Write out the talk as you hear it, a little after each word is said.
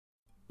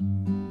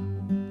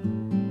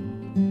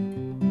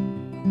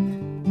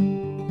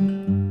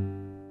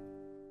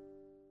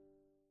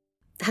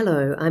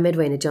Hello, I'm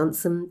Edwina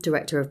Johnson,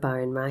 Director of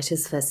Byron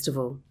Writers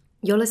Festival.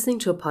 You're listening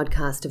to a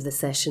podcast of the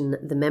session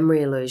The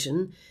Memory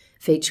Illusion,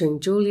 featuring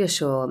Julia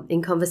Shaw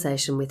in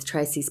conversation with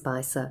Tracy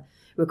Spicer,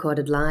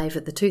 recorded live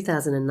at the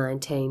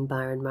 2019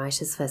 Byron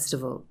Writers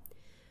Festival.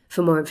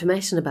 For more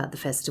information about the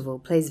festival,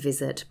 please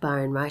visit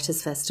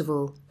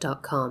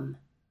byronwritersfestival.com.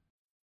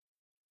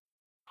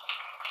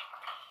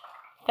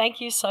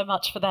 Thank you so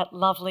much for that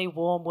lovely,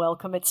 warm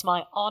welcome. It's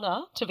my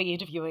honour to be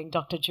interviewing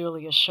Dr.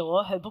 Julia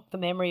Shaw. Her book, The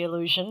Memory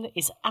Illusion,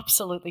 is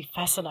absolutely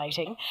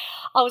fascinating.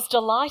 I was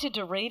delighted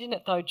to read in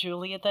it, though,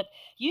 Julia, that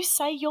you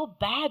say you're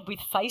bad with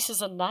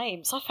faces and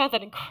names. I found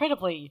that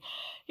incredibly,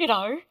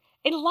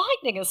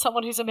 enlightening as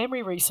someone who's a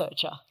memory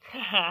researcher.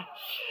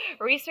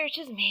 Research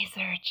is me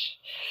search.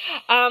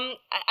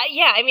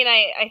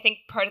 I think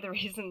part of the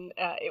reason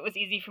it was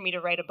easy for me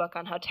to write a book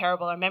on how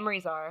terrible our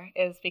memories are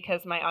is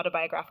because my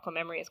autobiographical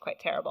memory is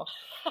quite terrible.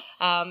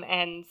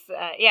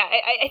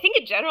 I think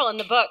in general in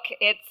the book,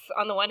 it's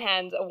on the one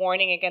hand a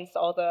warning against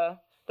all the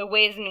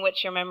ways in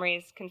which your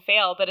memories can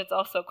fail, but it's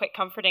also quite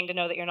comforting to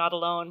know that you're not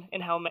alone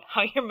in how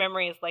your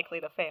memory is likely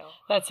to fail.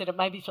 That's it. It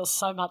made me feel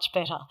so much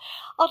better.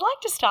 I'd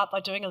like to start by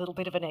doing a little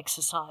bit of an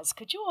exercise.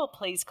 Could you all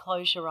please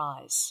close your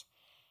eyes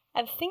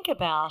and think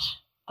about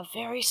a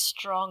very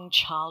strong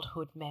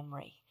childhood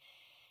memory?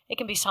 It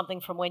can be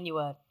something from when you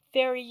were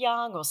very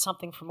young, or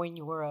something from when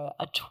you were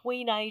a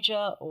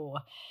teenager,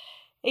 or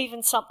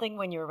even something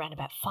when you were around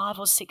about 5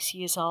 or 6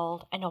 years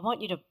old. And I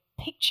want you to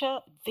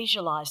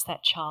visualise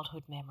that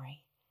childhood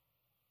memory.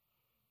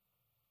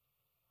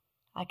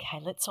 Okay,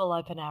 let's all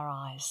open our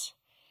eyes.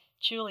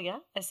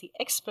 Julia, as the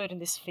expert in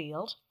this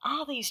field,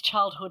 are these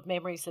childhood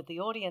memories that the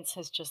audience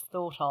has just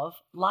thought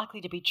of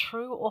likely to be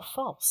true or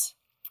false?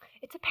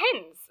 It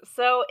depends.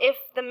 So if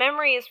the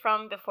memory is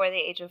from before the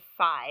age of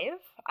 5,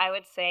 I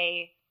would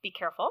say be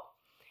careful.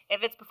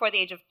 If it's before the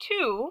age of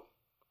 2,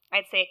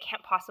 I'd say it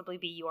can't possibly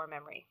be your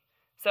memory.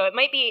 So it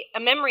might be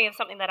a memory of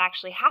something that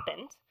actually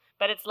happened,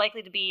 but it's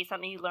likely to be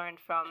something you learned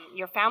from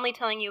your family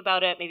telling you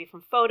about it, maybe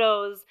from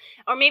photos,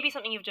 or maybe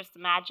something you've just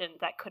imagined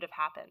that could have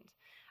happened.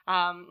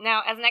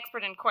 Now, as an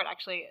expert in court,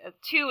 actually,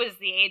 2 is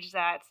the age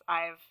that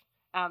I've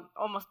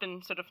almost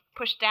been sort of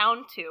pushed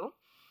down to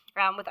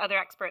with other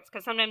experts,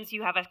 because sometimes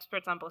you have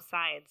experts on both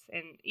sides,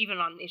 and even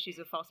on issues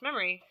of false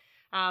memory.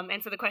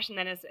 And so the question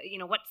then is,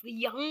 what's the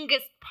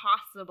youngest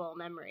possible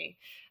memory?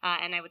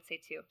 And I would say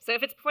 2. So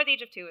if it's before the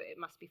age of 2, it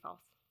must be false.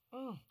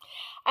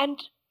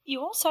 And you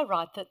also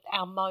write that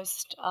our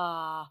most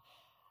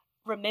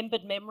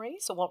remembered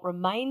memories, or what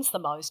remains the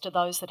most, are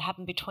those that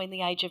happen between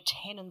the age of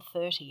 10 and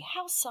 30.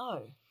 How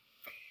so?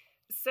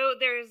 So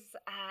there's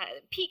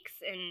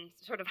peaks in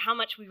sort of how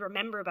much we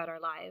remember about our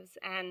lives.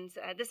 And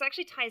this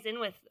actually ties in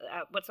with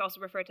what's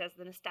also referred to as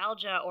the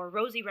nostalgia or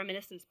rosy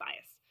reminiscence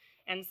bias.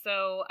 And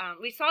so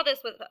we saw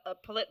this with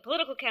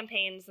political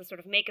campaigns, the sort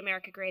of Make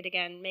America Great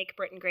Again, Make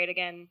Britain Great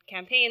Again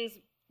campaigns,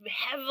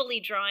 heavily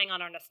drawing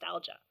on our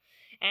nostalgia.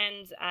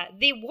 And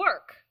they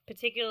work,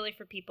 particularly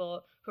for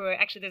people who are,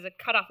 actually there's a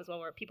cutoff as well,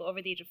 where people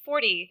over the age of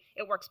 40,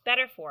 it works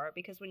better for,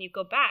 because when you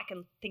go back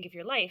and think of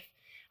your life,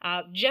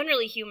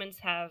 generally humans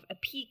have a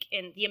peak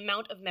in the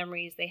amount of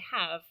memories they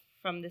have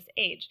from this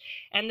age.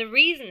 And the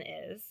reason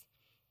is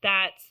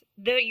that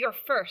they're your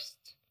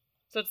first.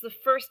 So it's the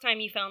first time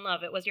you fell in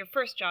love. It was your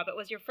first job. It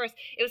was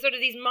sort of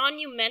these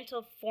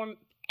monumental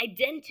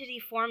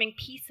identity-forming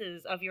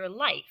pieces of your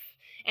life.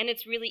 And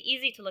it's really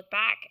easy to look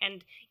back,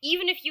 and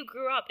even if you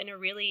grew up in a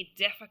really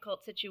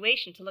difficult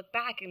situation, to look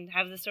back and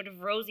have this sort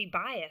of rosy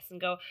bias and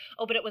go,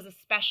 oh, but it was a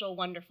special,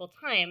 wonderful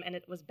time, and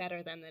it was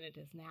better then than it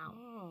is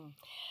now.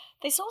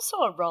 There's also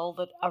a role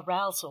that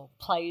arousal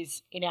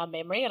plays in our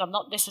memory, and I'm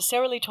not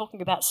necessarily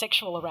talking about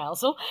sexual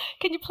arousal.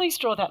 Can you please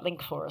draw that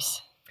link for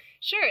us?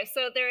 Sure.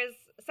 So there is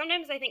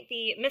sometimes, I think,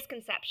 the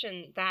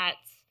misconception that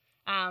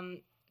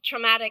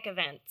traumatic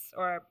events,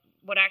 or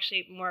what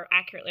actually more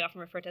accurately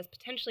often referred to as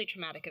potentially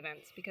traumatic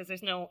events, because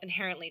there's no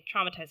inherently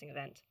traumatizing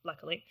event,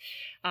 luckily,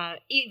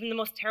 even the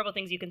most terrible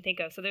things you can think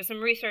of. So there's some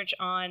research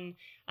on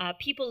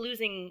people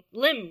losing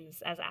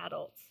limbs as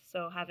adults,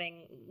 so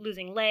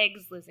losing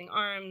legs, losing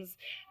arms,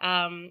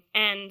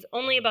 and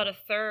only about a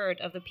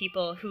third of the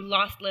people who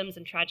lost limbs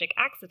in tragic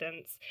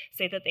accidents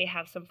say that they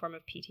have some form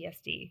of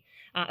PTSD.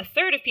 A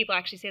third of people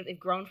actually say that they've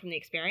grown from the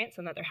experience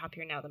and that they're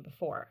happier now than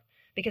before,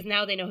 because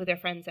now they know who their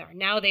friends are.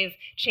 Now they've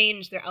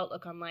changed their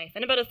outlook on life.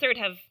 And about a third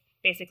have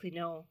basically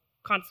no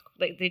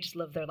consequence. They just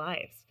live their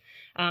lives.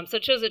 So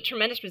it shows a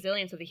tremendous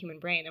resilience of the human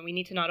brain, and we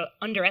need to not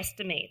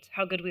underestimate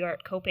how good we are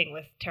at coping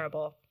with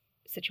terrible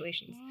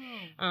situations.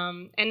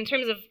 And in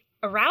terms of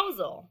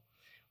arousal,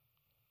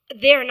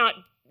 there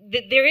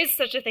is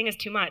such a thing as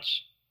too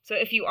much. So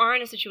if you are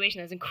in a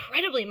situation that's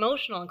incredibly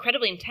emotional,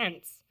 incredibly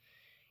intense,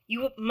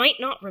 you might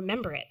not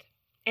remember it.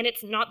 And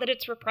it's not that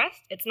it's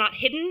repressed. It's not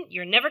hidden.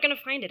 You're never going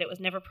to find it. It was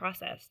never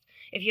processed.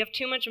 If you have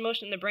too much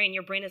emotion in the brain,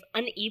 your brain is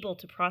unable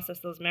to process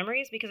those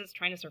memories because it's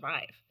trying to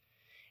survive.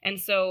 And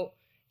so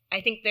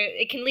I think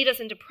it can lead us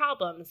into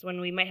problems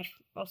when we might have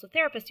also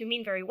therapists who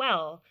mean very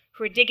well,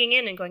 who are digging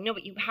in and going, no,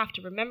 but you have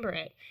to remember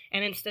it.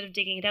 And instead of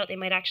digging it out, they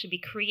might actually be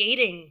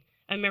creating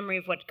a memory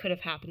of what could have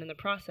happened in the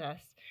process,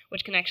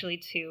 which can actually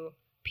lead to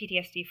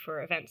PTSD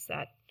for events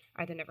that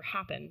either never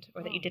happened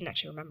or that you didn't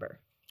actually remember.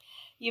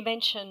 You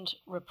mentioned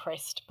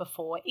repressed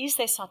before. Is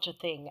there such a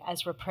thing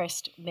as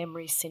repressed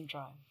memory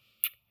syndrome?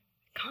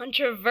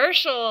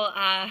 Controversial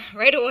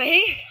right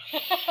away.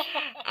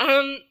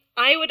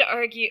 I would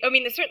argue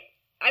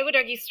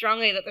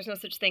strongly that there's no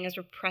such thing as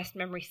repressed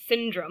memory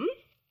syndrome.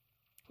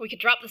 We could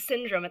drop the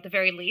syndrome at the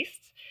very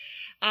least.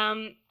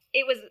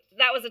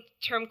 That was a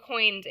term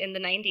coined in the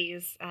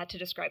 90s to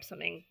describe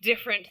something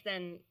different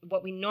than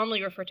what we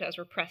normally refer to as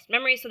repressed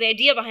memory. So the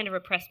idea behind a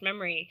repressed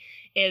memory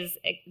is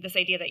this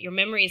idea that your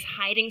memory is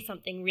hiding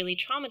something really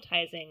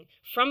traumatizing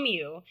from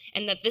you,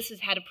 and that this has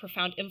had a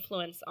profound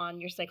influence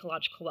on your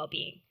psychological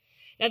well-being.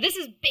 Now, this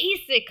is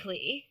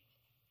basically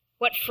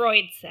what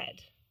Freud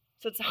said.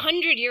 So it's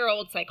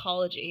 100-year-old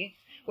psychology,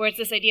 where it's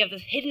this idea of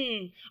this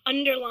hidden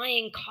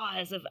underlying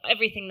cause of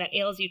everything that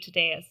ails you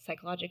today as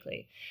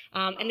psychologically.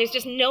 And there's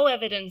just no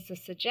evidence to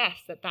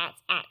suggest that that's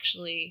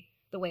actually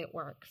the way it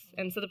works.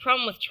 And so the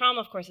problem with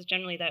trauma, of course, is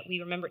generally that we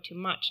remember it too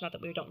much, not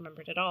that we don't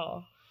remember it at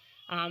all.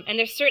 And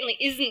there certainly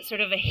isn't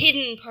sort of a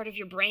hidden part of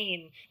your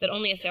brain that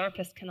only a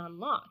therapist can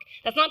unlock.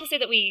 That's not to say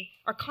that we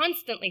are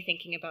constantly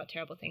thinking about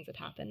terrible things that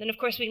happened. And of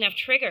course, we can have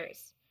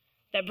triggers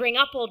that bring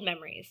up old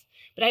memories.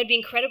 But I'd be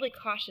incredibly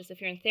cautious if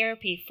you're in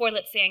therapy for,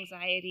 let's say,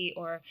 anxiety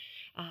or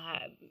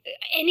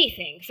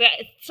anything. So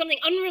something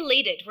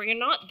unrelated where you're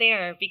not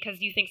there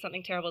because you think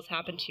something terrible has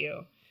happened to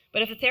you.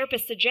 But if a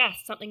therapist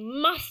suggests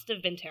something must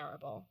have been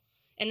terrible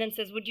and then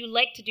says, would you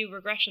like to do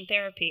regression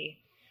therapy?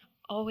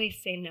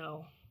 Always say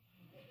no.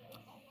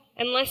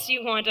 Unless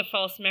you want a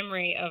false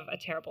memory of a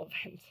terrible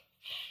event.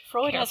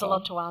 Freud has a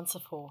lot to answer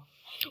for.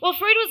 Well,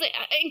 Freud was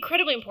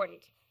incredibly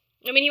important.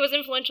 I mean, he was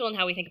influential in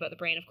how we think about the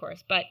brain, of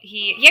course, but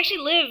he actually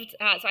lived,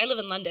 so I live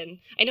in London.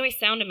 I know I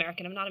sound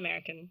American. I'm not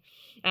American.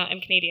 I'm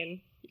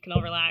Canadian. You can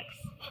all relax.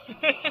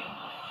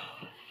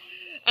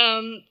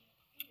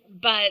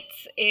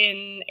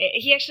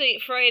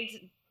 Freud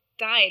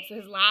died, so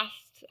his last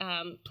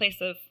place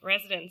of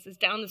residence is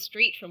down the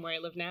street from where I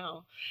live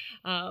now.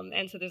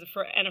 And so there's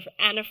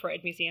Anna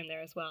Freud museum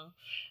there as well.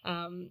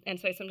 And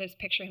so I sometimes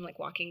picture him like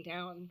walking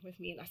down with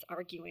me and us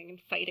arguing and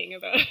fighting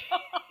about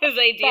his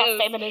ideas.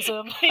 About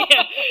feminism.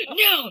 Yeah.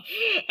 No,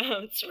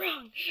 it's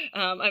wrong.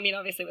 I mean,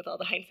 obviously with all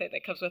the hindsight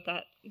that comes with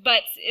that.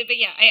 But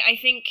yeah, I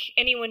think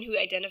anyone who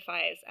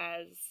identifies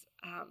as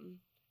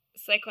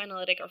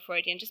psychoanalytic or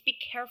Freudian, just be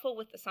careful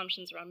with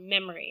assumptions around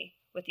memory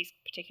with these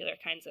particular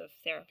kinds of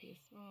therapies.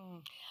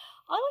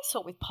 I always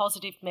thought with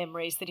positive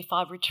memories that if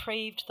I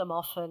retrieved them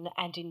often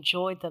and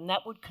enjoyed them,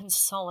 that would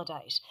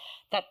consolidate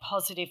that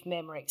positive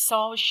memory. So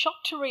I was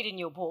shocked to read in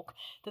your book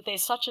that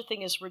there's such a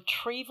thing as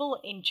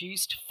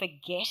retrieval-induced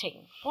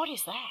forgetting. What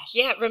is that?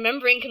 Yeah,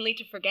 remembering can lead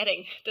to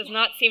forgetting. Does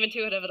not seem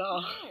intuitive at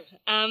all.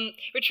 No.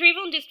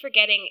 Retrieval-induced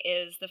forgetting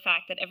is the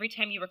fact that every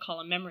time you recall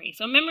a memory,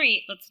 so a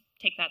memory, let's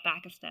take that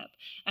back a step.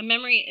 A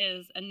memory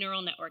is a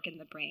neural network in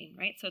the brain,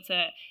 right? So it's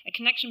a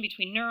connection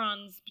between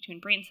neurons,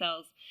 between brain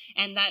cells,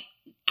 and that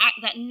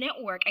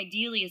network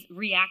ideally is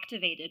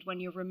reactivated when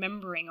you're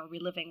remembering or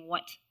reliving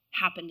what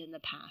happened in the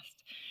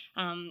past.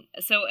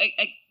 So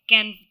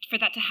again, for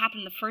that to happen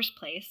in the first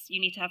place,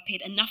 you need to have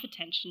paid enough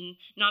attention,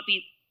 not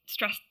be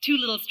stressed, too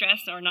little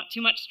stress or not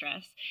too much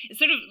stress. It's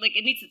sort of like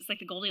it's like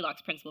the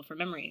Goldilocks principle for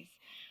memories.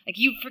 Like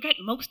you forget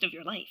most of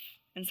your life.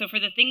 And so for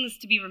the things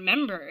to be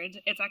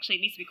remembered, it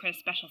needs to be quite a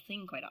special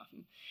thing quite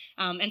often.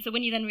 And so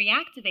when you then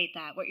reactivate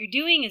that, what you're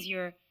doing is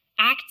you're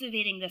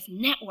activating this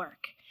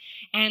network.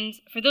 And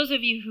for those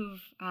of you who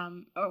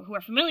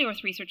are familiar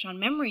with research on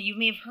memory, you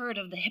may have heard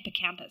of the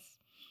hippocampus.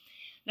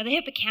 Now, the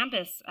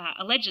hippocampus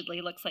allegedly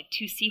looks like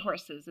two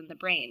seahorses in the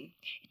brain.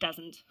 It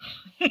doesn't.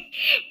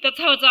 That's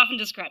how it's often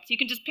described. So you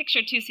can just picture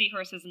two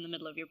seahorses in the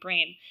middle of your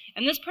brain.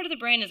 And this part of the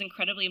brain is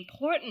incredibly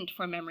important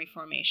for memory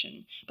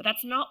formation. But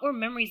that's not where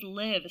memories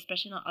live,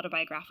 especially not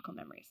autobiographical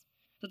memories.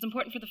 So it's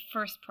important for the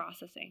first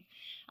processing.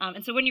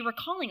 And so when you're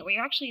recalling it, what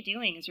you're actually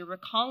doing is you're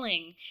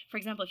recalling, for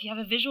example, if you have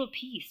a visual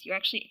piece, you're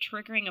actually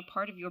triggering a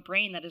part of your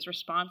brain that is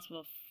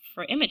responsible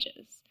for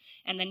images.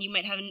 And then you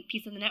might have a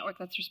piece of the network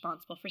that's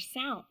responsible for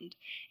sound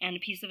and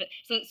a piece of it.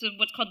 So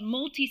what's called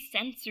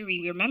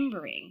multisensory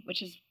remembering,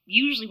 which is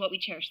usually what we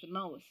cherish the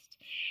most,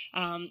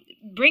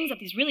 brings up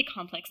these really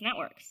complex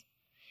networks.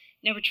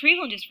 Now,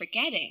 retrieval-induced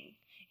forgetting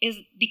is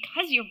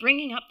because you're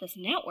bringing up this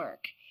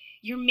network,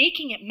 you're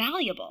making it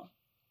malleable.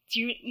 So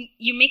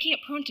you're making it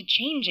prone to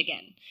change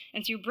again.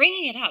 And so you're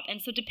bringing it up.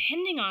 And so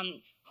depending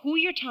on who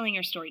you're telling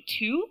your story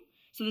to,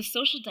 so the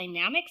social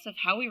dynamics of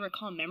how we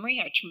recall memory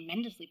are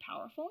tremendously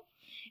powerful.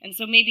 And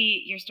so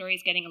maybe your story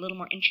is getting a little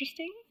more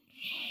interesting.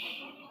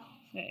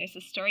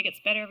 The story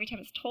gets better every time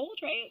it's told,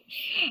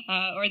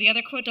 right? Or the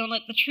other quote, don't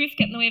let the truth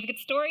get in the way of a good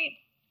story.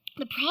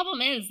 The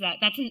problem is that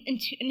that's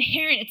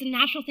inherent. It's a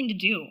natural thing to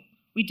do.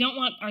 We don't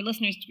want our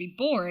listeners to be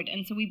bored,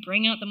 and so we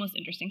bring out the most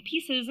interesting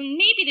pieces, and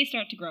maybe they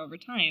start to grow over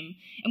time.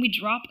 And we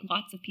drop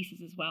lots of pieces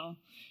as well.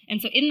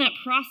 And so in that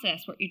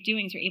process, what you're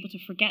doing is you're able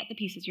to forget the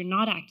pieces you're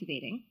not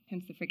activating,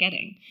 hence the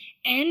forgetting,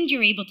 and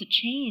you're able to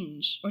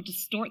change or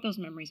distort those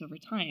memories over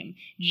time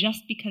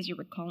just because you're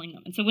recalling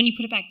them. And so when you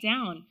put it back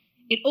down,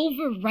 it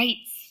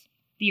overwrites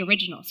the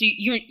original. So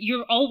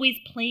you're always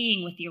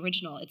playing with the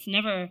original. It's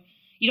never,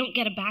 you don't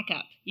get a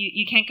backup.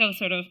 You can't go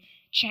sort of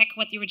check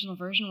what the original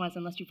version was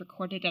unless you've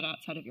recorded it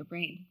outside of your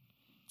brain.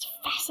 It's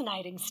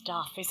fascinating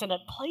stuff, isn't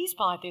it? Please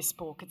buy this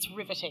book. It's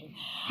riveting.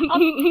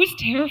 Who's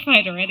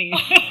terrified already?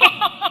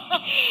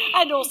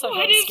 And also what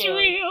very is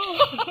scary.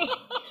 real?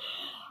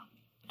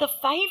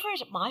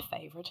 My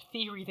favourite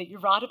theory that you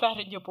write about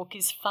in your book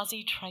is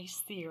fuzzy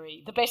trace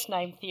theory, the best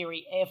named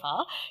theory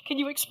ever. Can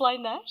you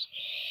explain that?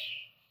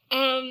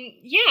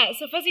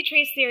 So fuzzy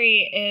trace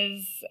theory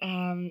is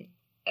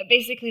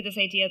basically this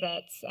idea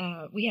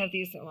that we have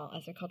these,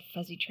 as they're called,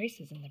 fuzzy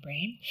traces in the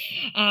brain.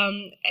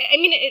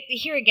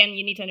 Here again,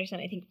 you need to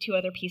understand, I think, two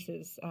other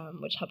pieces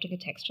which help to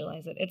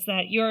contextualize it. It's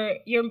that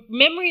your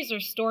memories are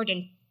stored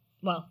in,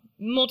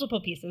 multiple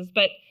pieces,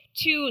 but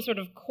two sort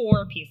of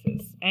core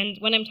pieces. And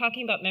when I'm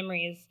talking about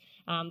memories,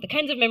 the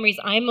kinds of memories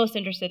I'm most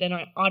interested in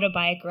are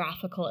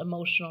autobiographical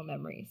emotional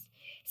memories.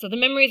 So the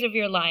memories of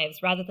your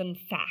lives rather than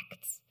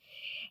facts.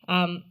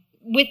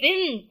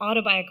 Within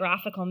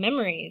autobiographical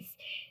memories,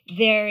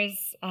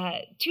 there's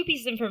two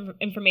pieces of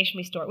information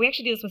we store. We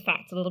actually do this with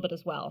facts a little bit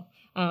as well.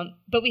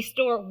 But we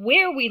store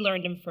where we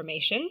learned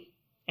information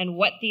and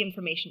what the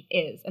information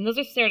is. And those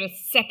are sort of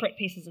separate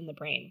pieces in the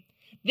brain.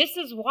 This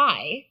is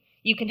why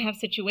you can have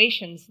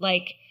situations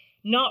like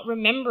not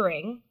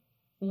remembering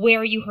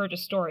where you heard a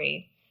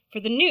story.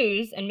 For the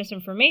news and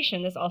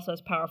misinformation, this also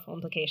has powerful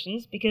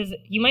implications because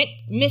you might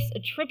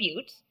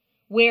misattribute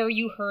where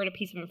you heard a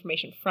piece of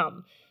information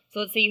from.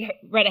 So let's say you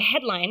read a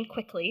headline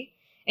quickly,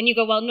 and you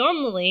go, well,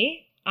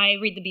 normally I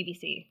read the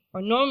BBC,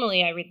 or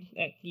normally I read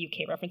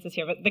UK references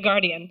here, but The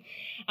Guardian.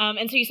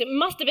 And so you say, it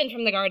must have been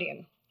from The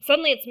Guardian.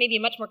 Suddenly it's maybe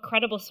a much more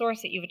credible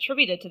source that you've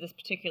attributed to this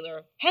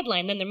particular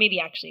headline than there maybe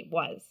actually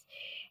was.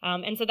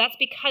 And so that's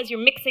because you're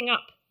mixing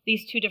up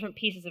these two different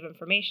pieces of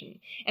information.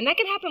 And that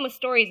can happen with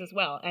stories as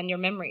well, and your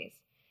memories.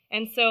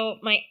 And so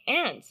my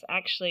aunt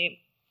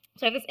actually,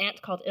 so I have this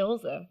aunt called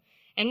Ilse,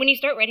 and when you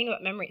start writing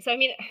about memory,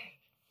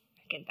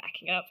 again,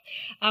 backing up.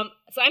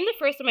 So I'm the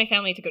first in my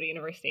family to go to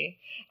university.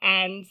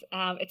 And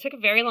it took a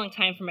very long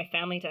time for my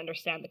family to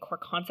understand the core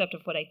concept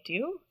of what I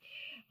do.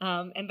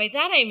 And by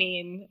that I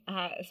mean,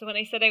 so when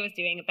I said I was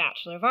doing a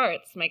Bachelor of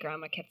Arts, my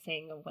grandma kept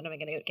saying, oh, when am I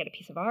going to get a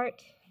piece of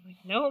art? I'm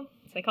like, no,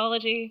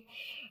 psychology.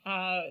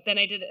 Then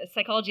I did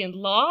psychology and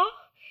law.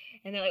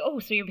 And they're like, oh,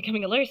 so you're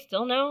becoming a lawyer?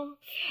 Still no.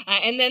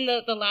 And then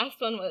the last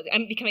one was,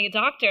 I'm becoming a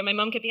doctor. And my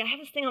mom kept being, I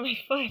have this thing on my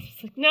foot.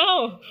 It's like,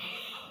 no.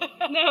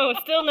 No,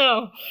 still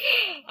no.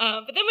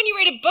 But then when you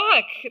write a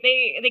book,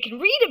 they can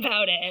read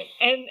about it,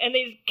 and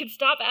they can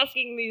stop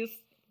asking these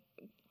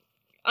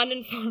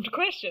uninformed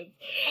questions.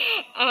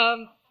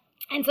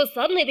 And so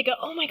suddenly they go,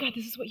 oh my God,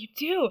 this is what you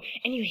do.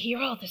 And you hear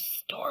all the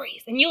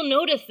stories, and you'll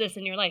notice this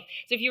in your life.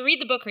 So if you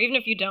read the book, or even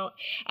if you don't,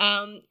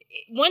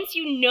 once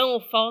you know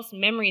false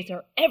memories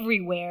are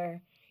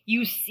everywhere,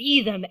 you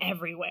see them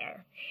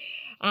everywhere.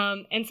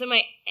 And so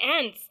my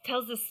aunt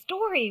tells a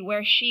story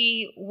where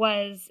she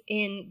was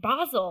in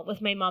Basel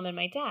with my mom and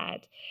my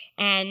dad.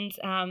 And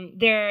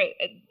they're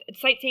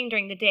sightseeing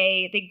during the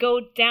day. They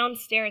go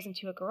downstairs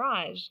into a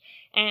garage.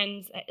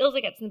 And Ilse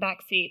gets in the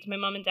back seat. My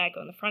mom and dad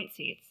go in the front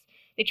seats.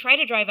 They try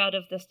to drive out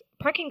of this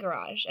parking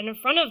garage. And in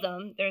front of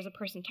them, there's a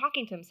person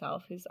talking to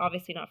himself who's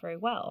obviously not very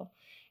well.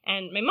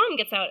 And my mom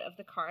gets out of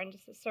the car and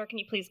just says, sir, can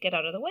you please get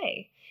out of the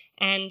way?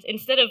 And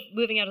instead of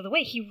moving out of the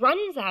way, he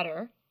runs at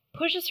her,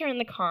 pushes her in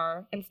the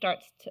car, and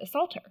starts to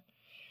assault her.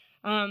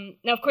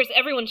 Now, of course,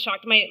 everyone's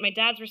shocked. My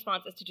dad's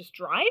response is to just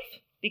drive,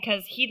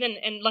 because he then,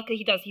 and luckily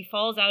he does, he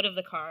falls out of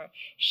the car.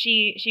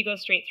 She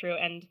goes straight through,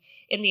 and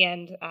in the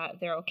end,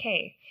 they're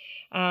okay.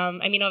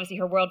 Obviously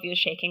her worldview is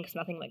shaking because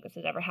nothing like this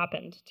has ever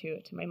happened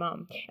to my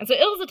mom. And so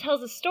Ilse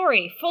tells a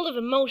story full of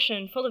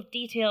emotion, full of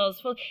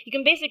details, you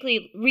can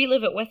basically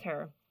relive it with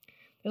her.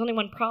 There's only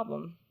one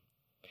problem.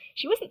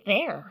 She wasn't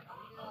there.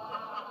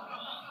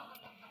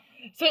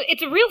 So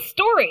it's a real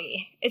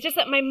story. It's just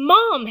that my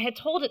mom had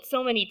told it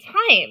so many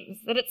times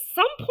that at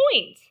some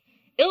point,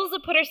 Ilse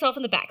put herself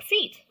in the back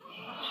seat.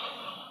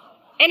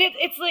 And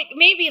it's like,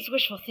 maybe it's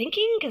wishful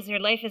thinking because her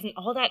life isn't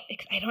all that,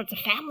 it's a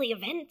family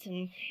event,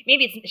 and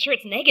maybe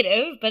it's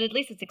negative, but at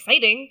least it's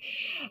exciting.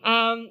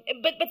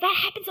 But that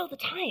happens all the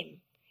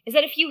time, is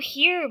that if you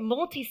hear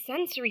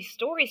multi-sensory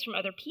stories from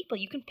other people,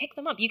 you can pick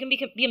them up. You can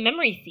be a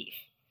memory thief,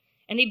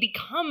 and they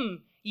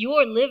become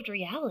your lived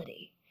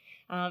reality.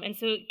 And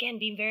so, again,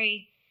 being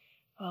very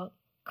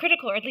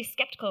critical, or at least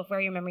skeptical of where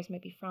your memories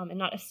might be from, and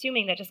not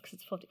assuming that just because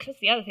it's full of, because that's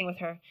the other thing with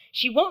her,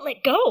 she won't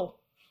let go.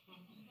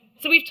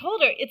 So we've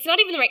told her, it's not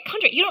even the right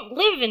country. You don't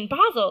live in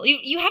Basel.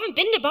 You haven't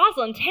been to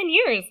Basel in 10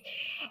 years.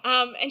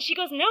 And she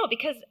goes, no,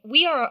 because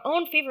we are our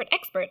own favorite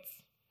experts.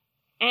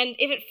 And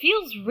if it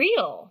feels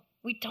real,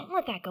 we don't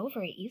let that go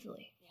very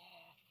easily.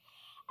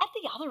 At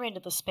the other end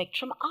of the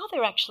spectrum, are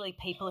there actually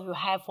people who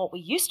have what we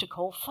used to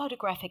call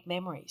photographic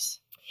memories?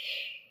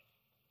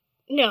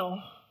 No.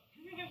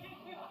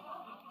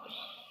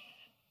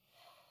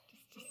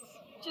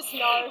 Just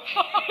no.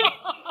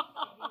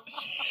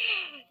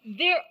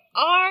 There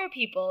are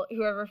people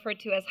who are referred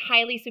to as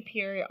highly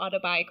superior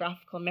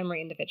autobiographical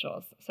memory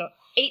individuals, so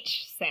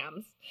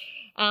HSAMs.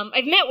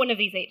 I've met one of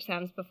these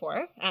HSAMs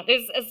before.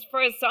 There's, as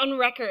far as on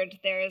record,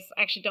 I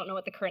actually don't know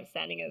what the current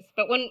standing is.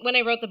 But when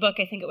I wrote the book,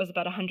 I think it was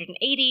about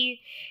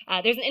 180.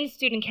 There's an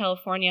institute in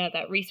California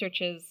that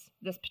researches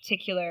this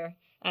particular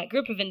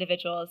group of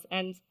individuals,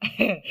 and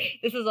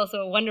this is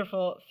also a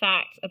wonderful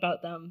fact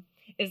about them,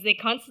 is they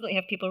constantly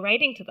have people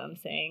writing to them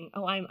saying,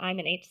 "Oh, I'm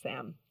an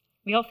HSAM."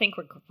 We all think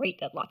we're great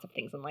at lots of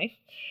things in life.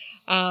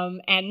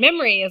 And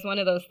memory is one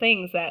of those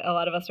things that a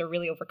lot of us are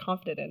really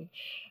overconfident in.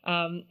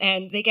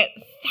 And they get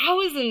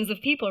thousands of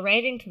people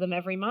writing to them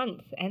every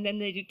month. And then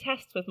they do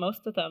tests with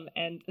most of them,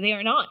 and they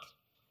are not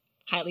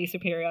highly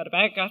superior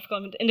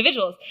autobiographical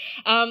individuals.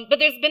 But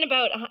there's been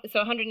about,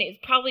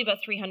 108, probably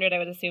about 300, I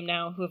would assume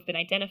now, who have been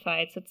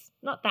identified. So it's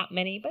not that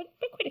many, but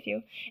quite a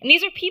few. And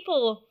these are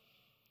people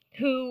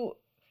who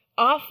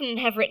often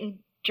have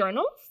written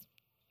journals.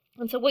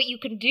 And so what you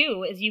can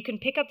do is you can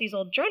pick up these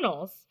old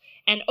journals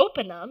and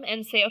open them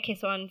and say, okay,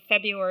 so on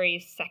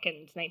February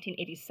 2nd,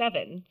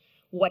 1987,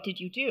 what did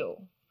you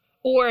do?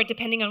 Or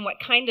depending on what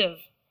kind of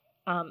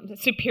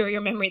superior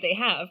memory they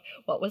have,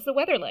 what was the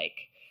weather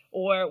like?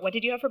 Or what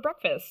did you have for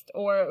breakfast?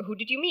 Or who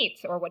did you meet?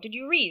 Or what did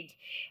you read?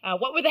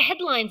 What were the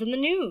headlines in the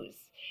news?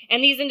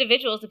 And these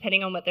individuals,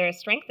 depending on what their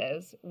strength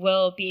is,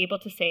 will be able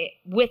to say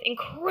with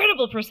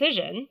incredible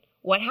precision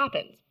what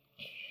happened.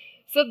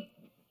 So,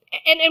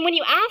 and when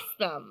you ask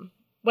them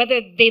whether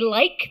they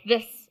like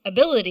this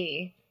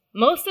ability,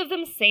 most of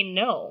them say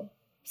no.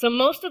 So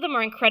most of them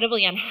are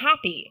incredibly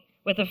unhappy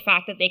with the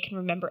fact that they can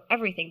remember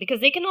everything, because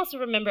they can also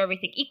remember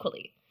everything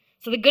equally.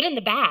 So the good and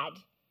the bad.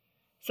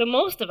 So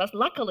most of us,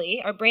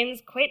 luckily, our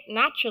brains quite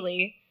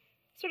naturally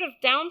sort of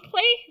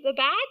downplay the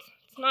bad.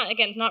 It's not,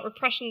 again, it's not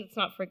repression, it's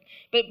not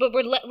but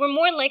we're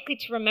more likely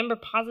to remember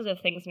positive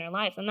things in our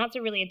lives, and that's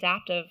a really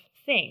adaptive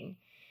thing.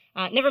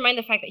 Never mind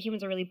the fact that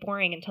humans are really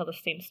boring and tell the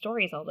same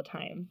stories all the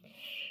time.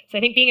 So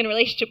I think being in a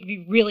relationship would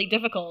be really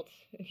difficult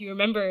if you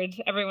remembered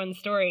everyone's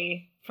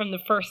story from the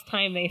first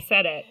time they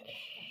said it.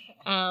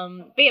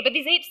 But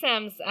these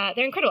HSAMs,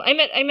 they're incredible. I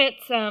met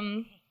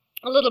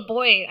a little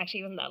boy, actually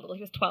he wasn't that little,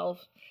 he was 12,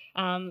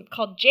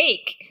 called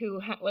Jake, who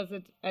was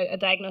a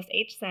diagnosed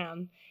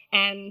HSAM.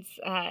 And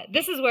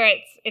this is where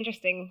it's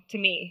interesting to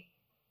me,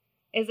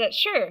 is that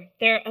sure,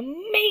 they're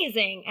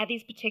amazing at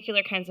these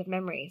particular kinds of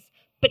memories,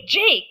 but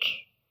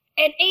Jake,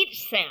 an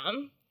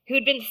HSAM, who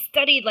had been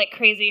studied like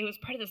crazy, who was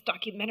part of this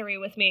documentary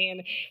with me,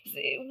 and was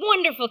a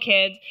wonderful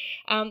kid.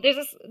 There's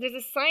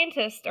a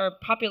scientist or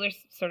popular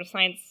sort of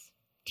science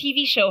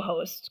TV show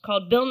host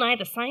called Bill Nye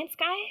the Science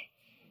Guy.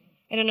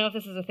 I don't know if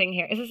this is a thing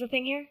here. Is this a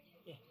thing here?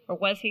 Yeah. Or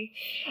was he?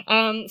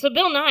 So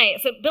Bill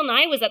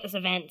Nye was at this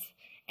event,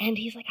 and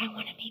he's like, "I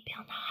want to meet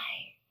Bill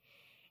Nye,"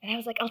 and I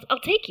was like, "I'll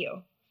take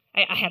you."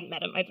 I hadn't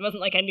met him. It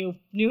wasn't like I knew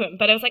him,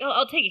 but I was like,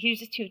 "I'll take it." He was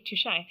just too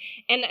shy.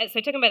 And so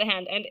I took him by the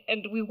hand,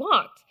 and we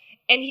walked.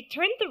 And he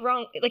turned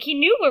he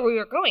knew where we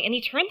were going, and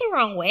he turned the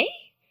wrong way.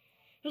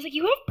 I was like,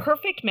 "You have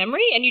perfect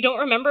memory, and you don't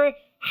remember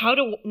how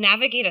to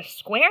navigate a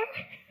square?"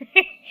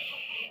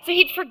 So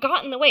he'd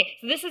forgotten the way.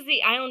 So this is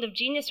the island of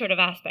genius sort of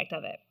aspect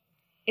of it,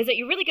 is that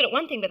you're really good at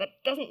one thing, but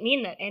that doesn't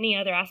mean that any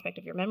other aspect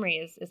of your memory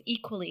is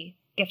equally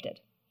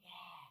gifted.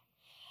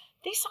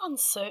 This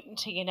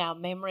uncertainty in our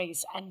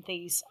memories and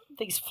these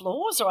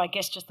flaws, or I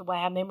guess just the way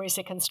our memories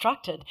are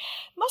constructed,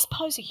 must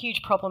pose a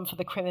huge problem for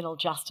the criminal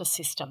justice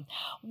system.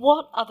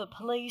 What are the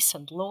police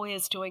and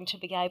lawyers doing to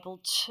be able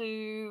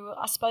to,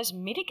 I suppose,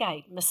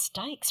 mitigate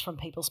mistakes from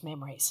people's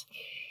memories?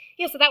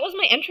 Yeah, so that was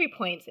my entry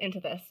point into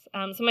this.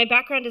 So my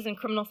background is in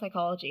criminal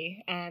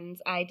psychology, and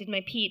I did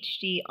my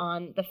PhD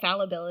on the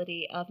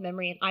fallibility of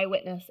memory in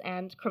eyewitness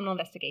and criminal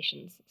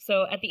investigations.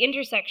 So at the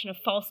intersection of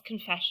false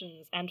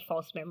confessions and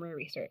false memory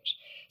research.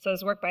 So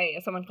there's work by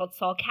someone called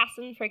Saul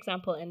Kassin, for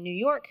example, in New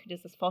York, who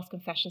does this false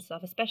confession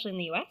stuff, especially in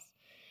the US.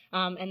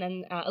 And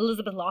then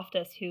Elizabeth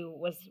Loftus, who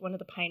was one of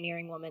the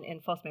pioneering women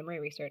in false memory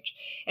research.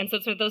 And so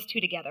sort of those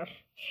two together.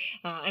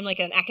 I'm like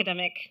an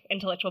academic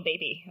intellectual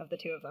baby of the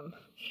two of them.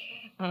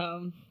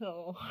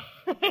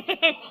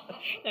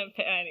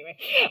 Anyway,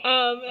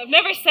 I've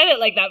never said it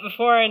like that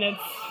before, and it's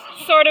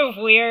sort of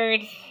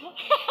weird,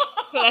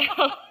 but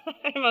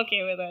I'm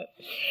okay with it.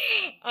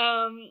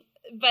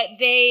 But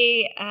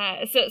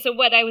so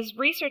what I was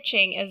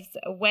researching is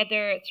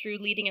whether through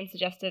leading and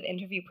suggestive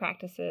interview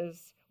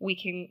practices we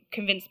can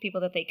convince people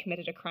that they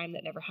committed a crime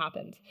that never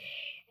happened.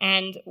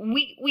 And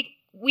we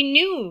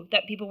knew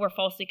that people were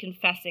falsely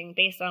confessing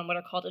based on what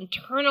are called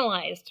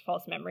internalized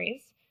false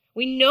memories.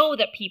 We know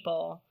that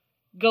people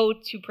go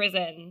to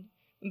prison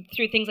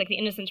through things like the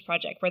Innocence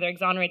Project, where they're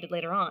exonerated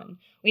later on.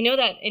 We know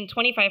that in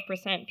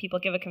 25% people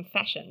give a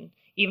confession,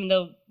 even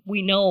though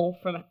we know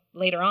from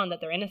later on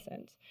that they're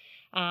innocent.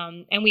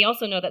 And we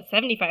also know that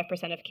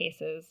 75% of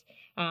cases,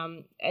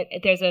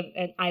 there's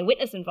an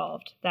eyewitness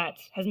involved that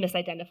has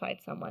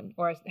misidentified someone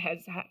or has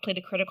played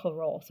a critical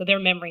role. So their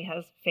memory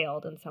has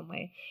failed in some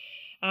way.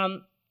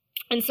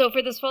 And so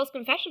for this false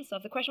confession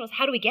stuff, the question was,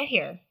 how do we get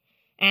here?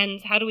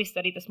 And how do we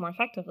study this more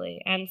effectively?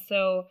 And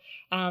so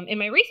in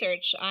my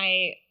research,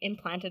 I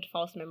implanted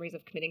false memories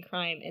of committing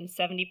crime in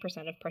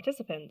 70% of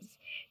participants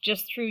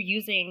just through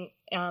using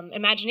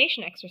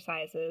imagination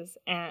exercises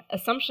and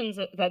assumptions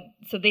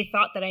so they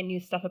thought that I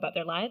knew stuff about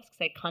their lives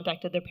because I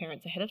contacted their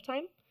parents ahead of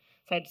time.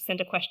 So I'd sent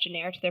a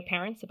questionnaire to their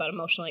parents about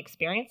emotional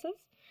experiences.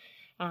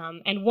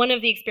 And one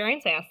of the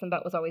experiences I asked them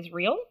about was always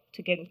real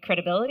to get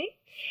credibility.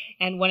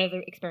 And one of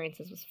the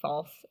experiences was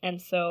false.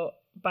 And so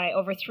by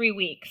over 3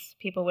 weeks,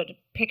 people would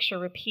picture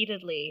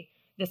repeatedly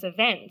this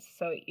event.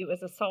 So it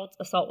was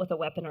assault with a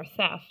weapon, or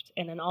theft.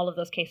 And in all of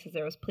those cases,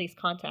 there was police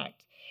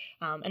contact.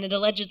 And it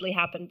allegedly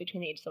happened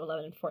between the ages of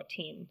 11 and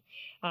 14.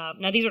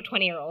 Now, these were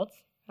 20-year-olds,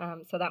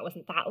 so that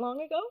wasn't that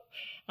long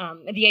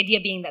ago. The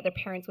idea being that their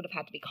parents would have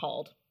had to be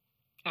called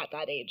at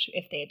that age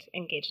if they'd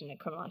engaged in a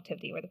criminal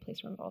activity where the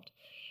police were involved.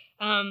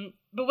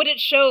 But what it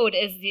showed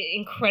is the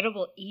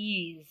incredible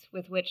ease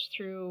with which,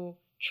 through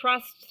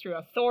trust, through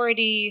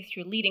authority,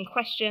 through leading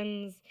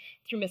questions,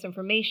 through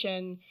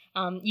misinformation,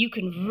 you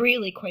can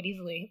really quite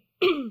easily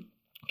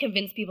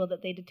convince people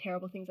that they did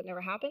terrible things that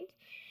never happened.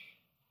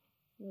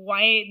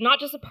 Why not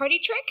just a party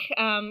trick?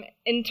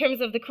 In terms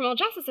of the criminal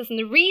justice system,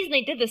 the reason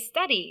they did this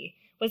study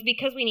was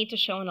because we need to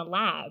show in a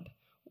lab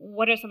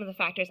what are some of the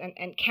factors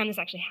and can this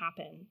actually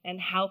happen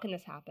and how can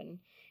this happen?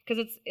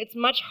 Because it's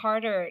much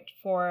harder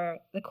for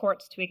the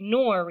courts to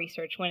ignore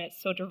research when it's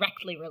so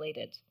directly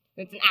related.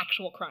 It's an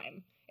actual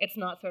crime. It's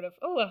not sort of,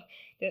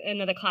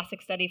 another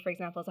classic study, for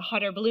example, is a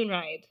hot air balloon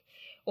ride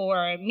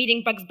or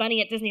meeting Bugs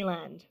Bunny at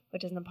Disneyland,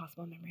 which is an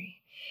impossible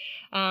memory.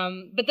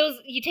 But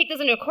you take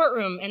those into a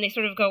courtroom and they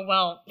sort of go,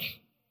 well,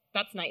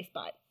 that's nice,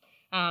 but.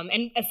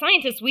 And as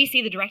scientists, we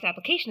see the direct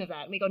application of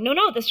that. And we go,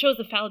 no, this shows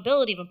the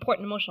fallibility of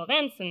important emotional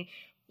events. And,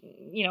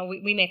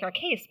 we make our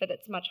case, but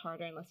it's much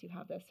harder unless you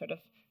have this sort of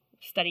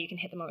study you can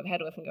hit them over the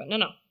head with and go,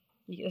 no,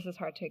 this is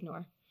hard to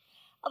ignore.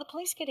 Are the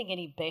police getting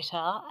any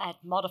better at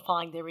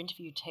modifying their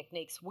interview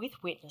techniques with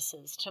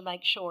witnesses to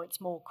make sure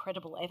it's more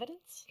credible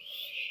evidence?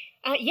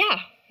 Yeah.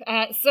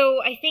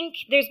 So I think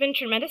there's been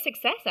tremendous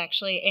success,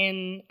 actually,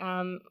 in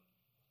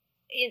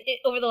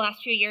over the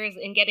last few years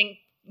in getting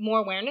more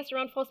awareness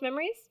around false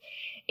memories,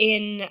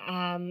 in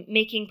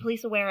making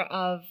police aware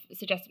of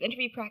suggestive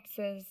interview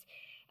practices.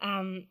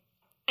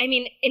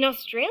 In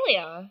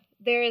Australia,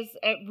 there's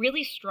a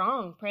really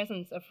strong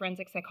presence of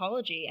forensic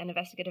psychology and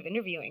investigative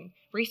interviewing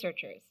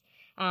researchers.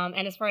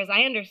 And as far as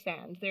I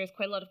understand, there's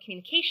quite a lot of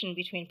communication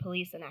between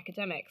police and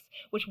academics,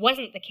 which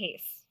wasn't the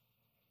case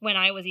when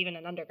I was even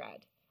an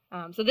undergrad.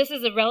 So this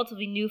is a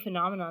relatively new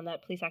phenomenon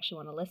that police actually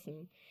want to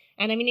listen.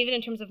 And even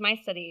in terms of my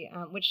study,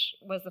 which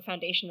was the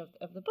foundation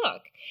of the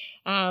book,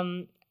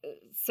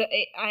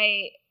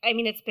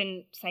 it's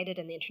been cited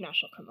in the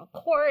International Criminal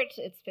Court.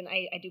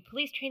 I do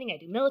police training, I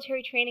do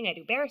military training, I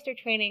do barrister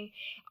training,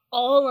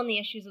 all on the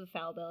issues of the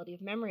fallibility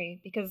of memory,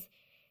 because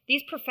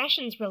these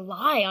professions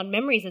rely on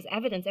memories as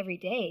evidence every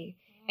day,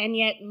 and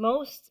yet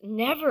most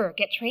never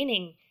get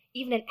training,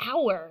 even an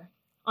hour,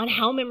 on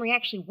how memory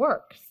actually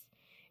works.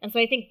 And so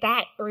I think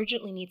that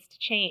urgently needs to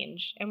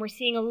change. And we're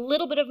seeing a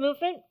little bit of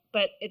movement,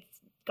 but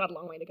it's got a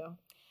long way to go.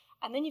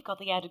 And then you've got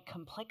the added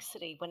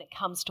complexity when it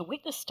comes to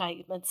witness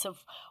statements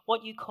of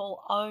what you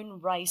call own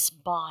race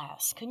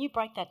bias. Can you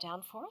break that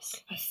down for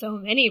us? So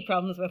many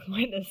problems with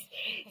witness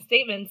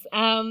statements.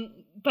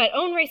 But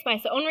own race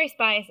bias. So own race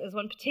bias is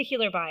one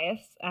particular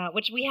bias,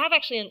 which we have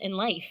actually in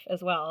life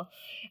as well.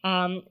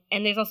 And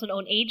there's also an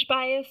own age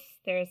bias.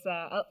 There's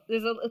a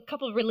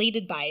couple of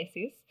related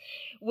biases,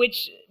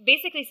 which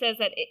basically says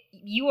that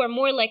you are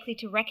more likely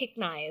to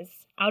recognize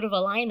out of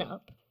a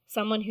lineup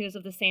someone who is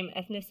of the same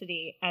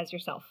ethnicity as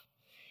yourself.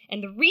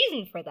 And the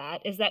reason for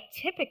that is that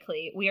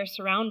typically we are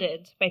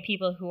surrounded by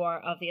people who are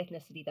of the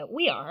ethnicity that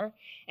we are,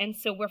 and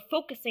so we're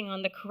focusing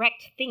on the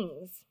correct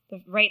things,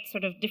 the right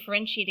sort of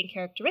differentiating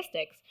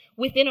characteristics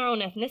within our own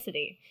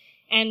ethnicity.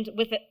 And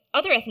with the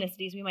other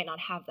ethnicities, we might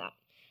not have that.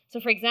 So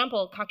for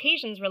example,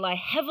 Caucasians rely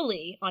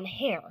heavily on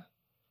hair,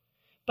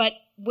 but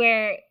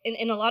where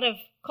in a lot of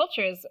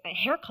cultures,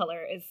 hair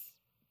color is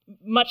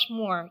much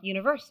more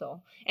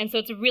universal. And so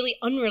it's a really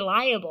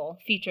unreliable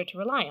feature to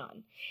rely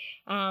on.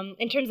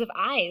 In terms of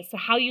eyes, so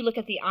how you look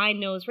at the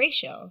eye-nose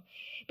ratio.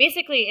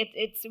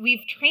 Basically,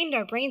 we've trained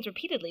our brains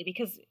repeatedly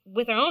because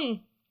with our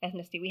own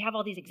ethnicity, we have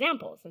all these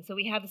examples. And so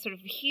we have this sort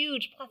of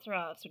huge plethora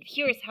of sort of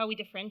here's how we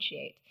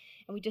differentiate.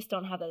 And we just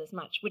don't have that as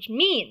much, which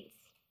means,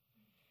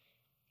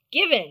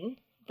 given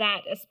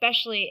that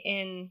especially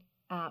in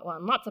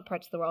lots of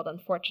parts of the world,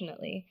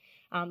 unfortunately,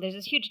 there's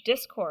this huge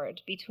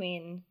discord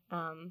between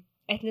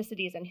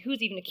ethnicities and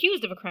who's even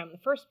accused of a crime in the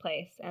first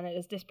place, and it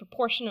is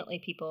disproportionately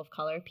people of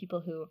color,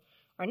 people who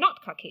are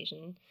not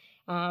Caucasian.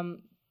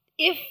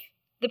 If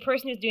the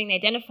person who's doing the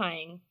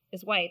identifying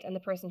is white and the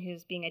person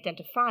who's being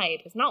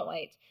identified is not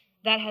white,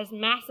 that has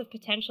massive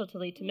potential to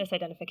lead to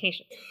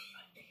misidentification.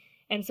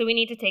 And so we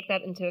need to take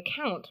that into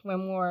account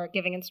when we're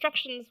giving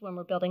instructions, when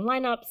we're building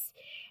lineups,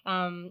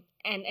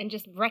 and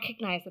just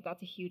recognize that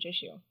that's a huge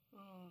issue.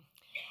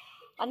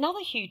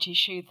 Another huge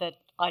issue that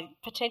I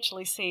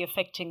potentially see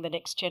affecting the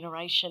next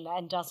generation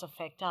and does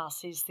affect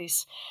us is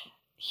this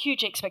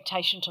huge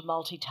expectation to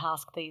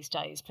multitask these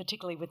days,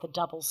 particularly with the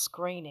double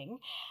screening.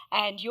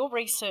 And your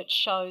research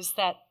shows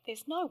that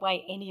there's no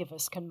way any of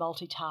us can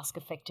multitask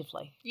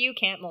effectively. You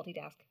can't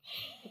multitask.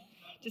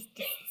 Just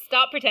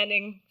stop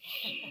pretending.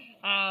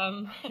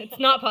 It's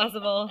not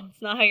possible.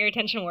 It's not how your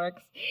attention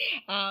works.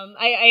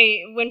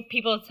 When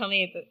people tell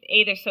me that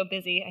they're so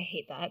busy, I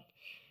hate that.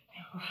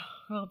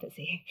 We're all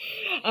busy.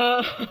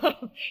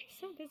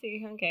 So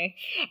busy, okay.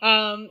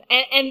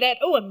 And that,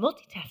 I'm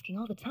multitasking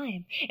all the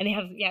time. And they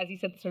have, as you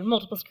said, sort of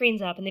multiple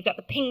screens up, and they've got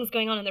the pings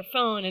going on their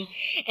phone.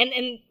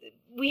 And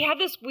we have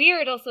this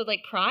weird also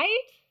like pride,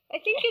 I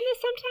think, in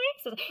this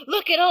sometimes. So,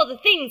 look at all the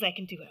things I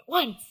can do at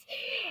once.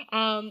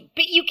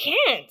 But you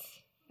can't.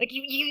 Like,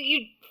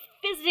 you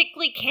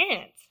physically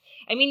can't.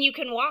 I mean, you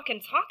can walk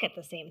and talk at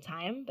the same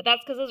time, but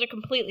that's because those are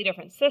completely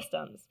different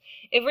systems.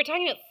 If we're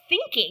talking about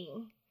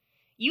thinking,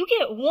 you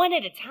get one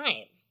at a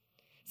time.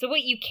 So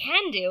what you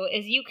can do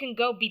is you can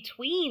go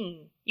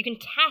between, you can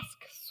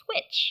task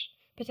switch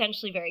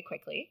potentially very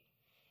quickly.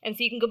 And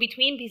so you can go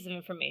between pieces of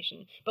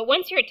information. But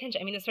once your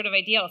attention, this sort of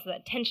idea also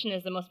that attention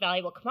is the most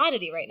valuable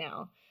commodity right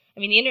now.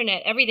 The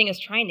internet, everything is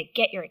trying to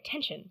get your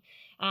attention.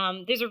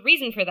 There's a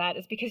reason for that.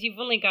 It's because you've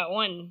only got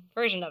one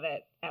version of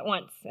it at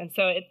once. And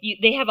so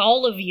they have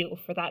all of you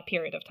for that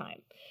period of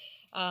time.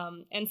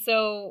 And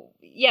so,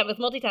 with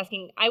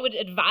multitasking, I would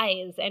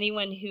advise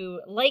anyone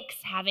who likes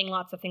having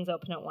lots of things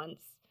open at once,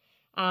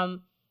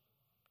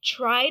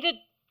 try to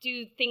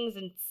do things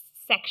in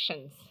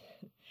sections.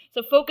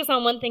 So focus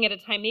on one thing at a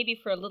time, maybe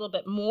for a little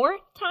bit more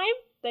time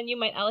than you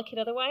might allocate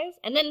otherwise,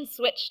 and then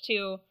switch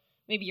to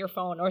maybe your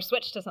phone or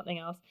switch to something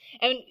else.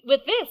 And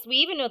with this, we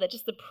even know that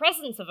just the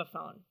presence of a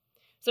phone.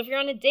 So if you're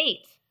on a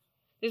date,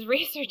 there's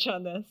research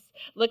on this,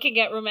 looking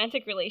at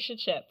romantic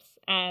relationships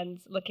and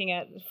looking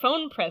at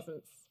phone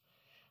presence.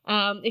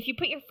 If you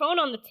put your phone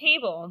on the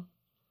table,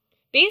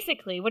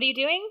 basically, what are you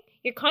doing?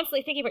 You're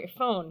constantly thinking about your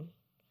phone.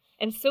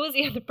 And so is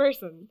the other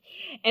person.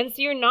 And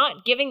so you're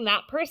not giving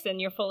that person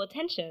your full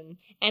attention.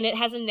 And it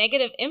has a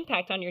negative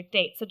impact on your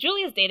date. So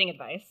Julia's dating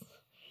advice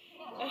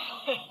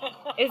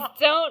is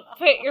don't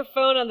put your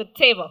phone on the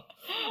table.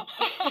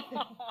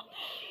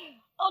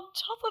 On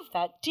top of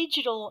that,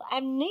 digital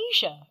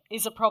amnesia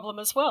is a problem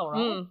as well,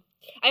 right?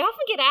 I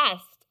often get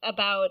asked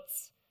about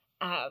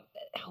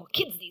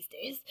kids these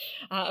days,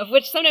 of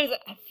which sometimes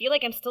I feel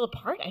like I'm still a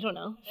part. I don't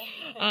know.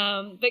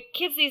 But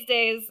kids these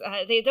days,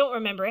 they don't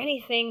remember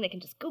anything. They can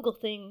just Google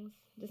things.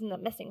 Isn't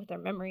that messing with their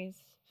memories?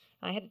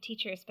 I had a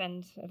teacher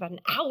spend about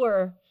an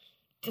hour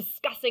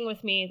discussing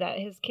with me that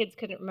his kids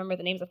couldn't remember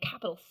the names of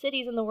capital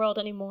cities in the world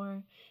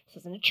anymore. This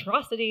is an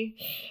atrocity.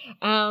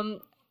 There's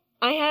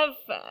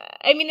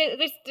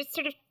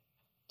sort of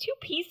two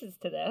pieces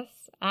to this.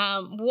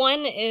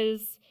 One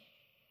is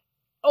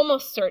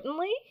almost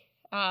certainly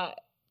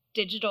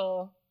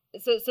digital,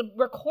 so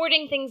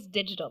recording things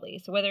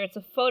digitally. So whether it's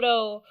a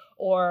photo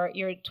or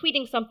you're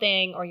tweeting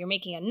something or you're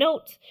making a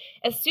note,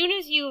 as soon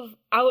as you've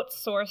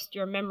outsourced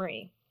your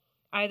memory,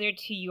 either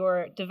to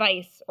your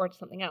device or to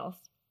something else,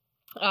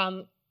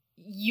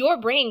 your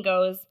brain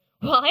goes,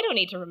 well, I don't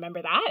need to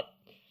remember that.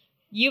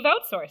 You've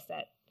outsourced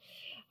it.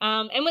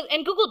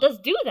 And Google does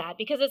do that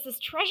because it's this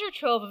treasure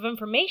trove of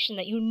information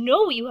that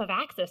you have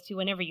access to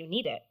whenever you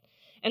need it.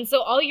 And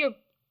so all you're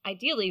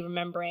ideally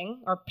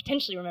remembering or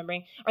potentially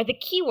remembering are the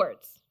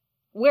keywords,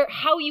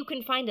 how you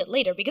can find it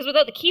later. Because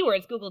without the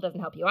keywords, Google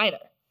doesn't help you either,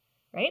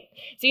 right?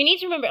 So you need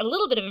to remember a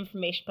little bit of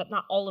information, but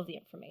not all of the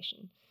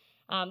information.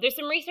 There's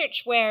some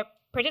research where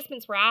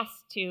participants were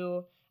asked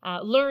to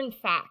learn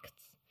facts.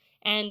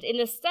 And in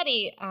this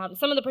study,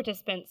 some of the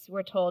participants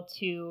were told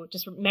to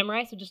just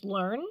memorize, so just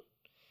learn.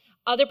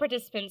 Other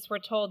participants were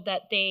told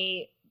that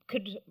they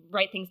could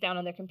write things down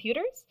on their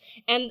computers.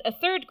 And a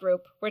third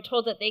group were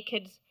told that they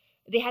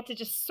had to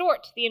just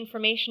sort the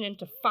information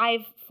into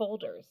 5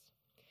 folders.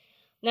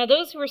 Now,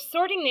 those who were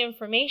sorting the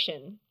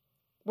information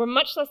were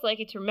much less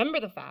likely to remember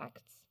the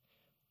facts,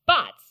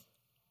 but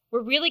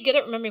were really good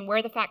at remembering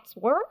where the facts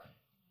were.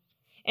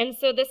 And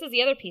so this is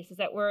the other piece, is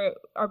that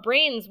our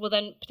brains will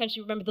then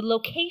potentially remember the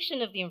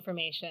location of the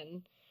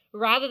information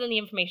rather than the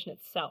information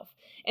itself.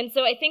 And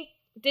so I think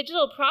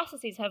digital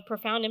processes have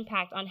profound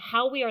impact on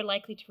how we are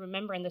likely to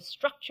remember and the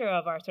structure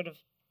of our sort of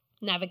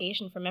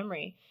navigation for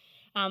memory.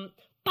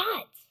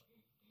 But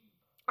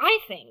I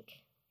think,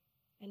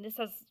 and this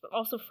has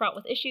also fraught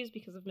with issues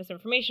because of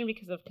misinformation,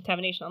 because of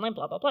contamination online,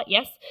 blah, blah, blah,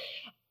 yes.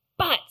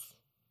 But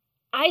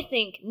I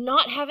think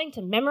not having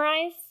to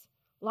memorize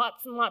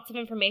lots and lots of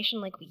information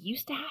like we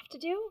used to have to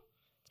do,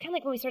 it's kind of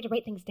like when we started to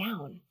write things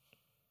down.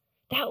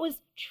 That was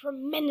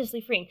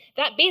tremendously freeing.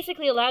 That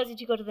basically allows you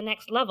to go to the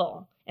next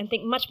level and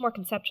think much more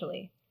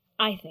conceptually,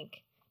 I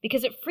think,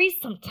 because it frees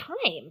some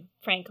time,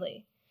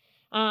 frankly.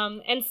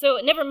 And so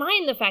never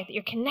mind the fact that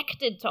you're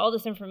connected to all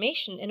this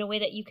information in a way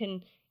that you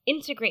can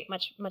integrate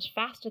much, much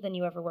faster than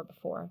you ever were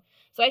before.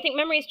 So I think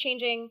memory is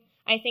changing.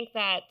 I think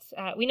that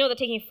we know that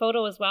taking a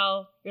photo as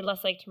well, you're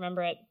less likely to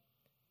remember it.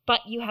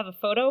 But you have a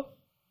photo,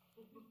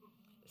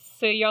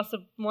 so you're also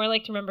more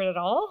likely to remember it at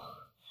all.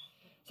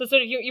 So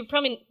sort of you're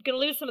probably going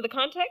to lose some of the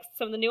context,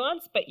 some of the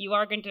nuance, but you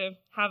are going to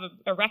have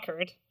a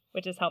record,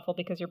 which is helpful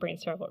because your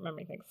brain's terrible at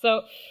remembering things.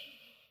 So,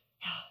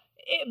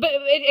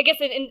 I guess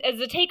as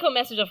a take-home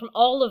message from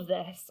all of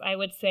this, I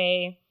would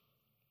say,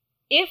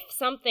 if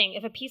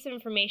a piece of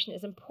information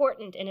is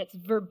important in its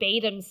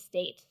verbatim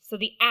state, so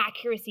the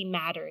accuracy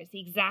matters,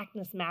 the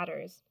exactness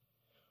matters,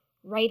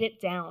 write it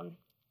down.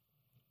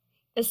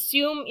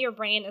 Assume your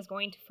brain is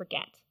going to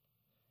forget.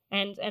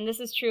 And this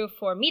is true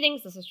for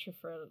meetings, this is true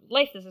for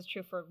life, this is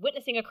true for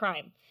witnessing a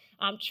crime.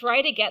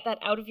 Try to get that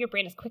out of your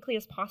brain as quickly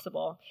as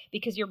possible,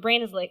 because your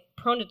brain is like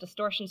prone to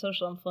distortion,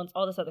 social influence,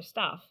 all this other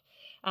stuff.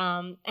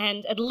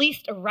 And at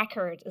least a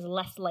record is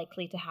less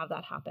likely to have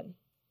that happen.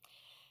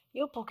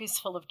 Your book is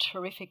full of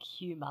terrific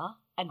humour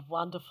and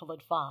wonderful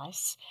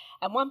advice.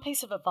 And one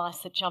piece of advice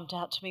that jumped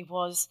out to me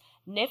was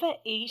never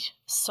eat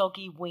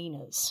soggy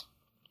wieners.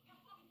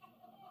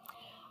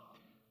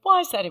 Why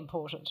is that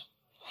important?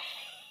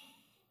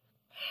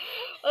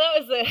 Well,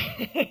 that was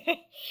the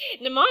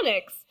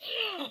mnemonics.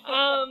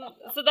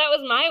 So that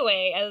was my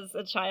way as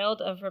a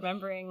child of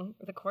remembering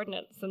the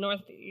coordinates. So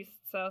north, east,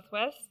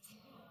 southwest.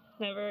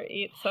 Never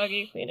eat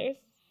soggy wieners.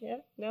 Yeah?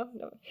 No?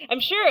 I'm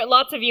sure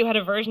lots of you had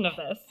a version of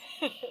this.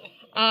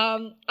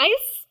 I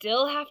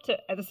still have to...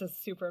 This is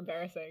super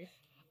embarrassing.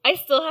 I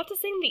still have to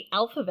sing the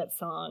alphabet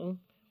song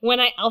when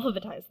I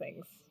alphabetize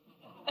things.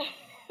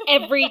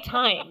 Every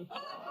time.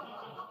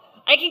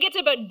 I can get to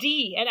about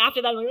D, and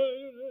after that, I'm like...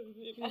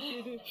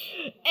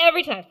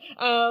 every time.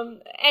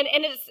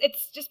 And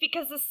it's just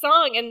because the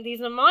song and these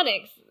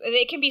mnemonics,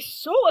 they can be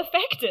so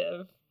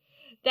effective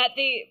that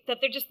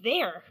they're just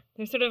there.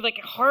 They're sort of like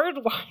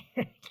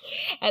hardwired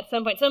at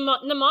some point. So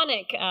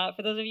mnemonic,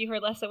 for those of you who are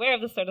less aware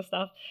of this sort of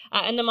stuff,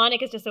 a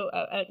mnemonic is just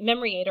a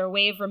memory aid or a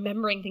way of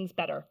remembering things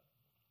better.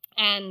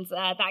 And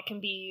that can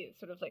be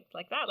sort of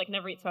like that, like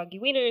never eat soggy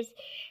wieners.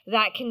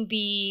 That can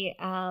be...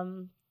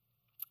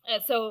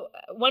 So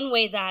one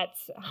way that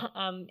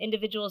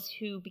individuals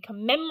who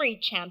become memory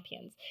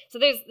champions, so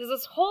there's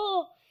this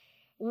whole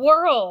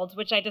world,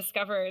 which I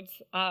discovered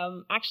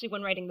actually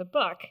when writing the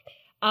book,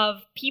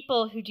 of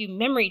people who do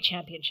memory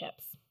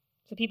championships.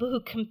 So people who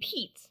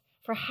compete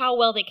for how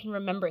well they can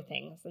remember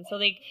things. And so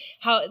they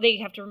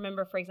have to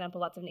remember, for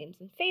example, lots of names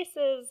and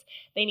faces.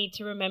 They need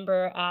to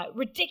remember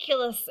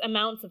ridiculous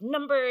amounts of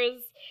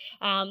numbers.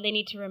 They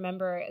need to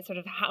remember sort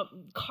of how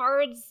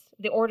cards,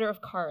 the order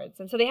of cards.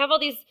 And so they have all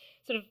these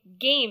sort of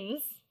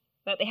games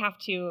that they have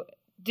to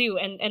do,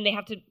 and they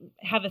have to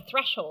have a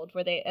threshold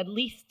where they at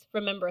least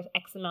remember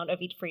X amount of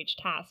each for each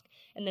task,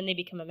 and then they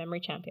become a memory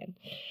champion.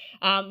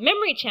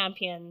 Memory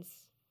champions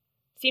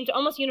seem to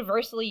almost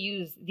universally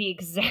use the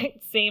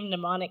exact same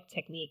mnemonic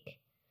technique,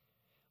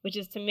 which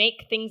is to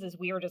make things as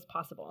weird as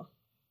possible,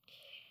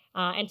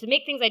 and to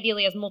make things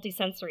ideally as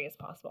multisensory as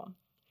possible.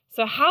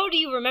 So how do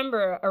you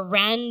remember a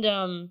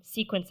random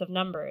sequence of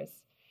numbers?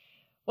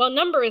 Well,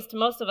 numbers to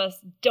most of us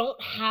don't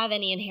have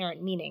any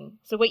inherent meaning.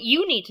 So what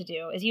you need to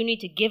do is you need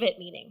to give it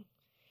meaning.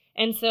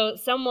 And so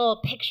some will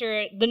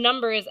picture the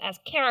numbers as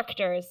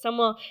characters, some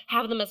will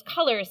have them as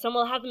colors, some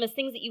will have them as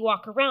things that you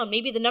walk around.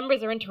 Maybe the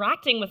numbers are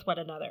interacting with one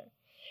another.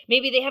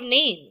 Maybe they have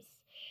names.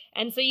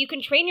 And so you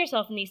can train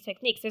yourself in these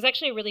techniques. There's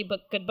actually a really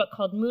good book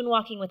called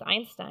Moonwalking with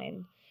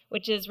Einstein,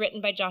 which is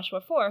written by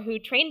Joshua Foer, who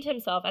trained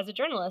himself as a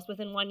journalist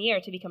within 1 year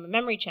to become a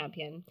memory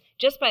champion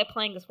just by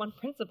applying this one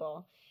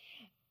principle.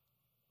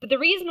 But the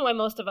reason why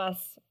most of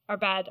us are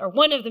bad, or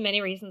one of the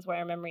many reasons why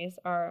our memories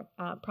are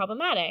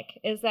problematic,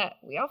 is that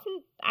we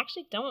often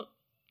actually don't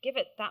give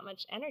it that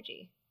much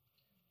energy.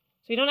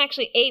 So we don't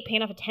actually, pay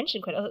enough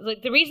attention quite.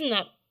 Like the reason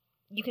that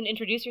you can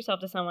introduce yourself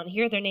to someone,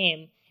 hear their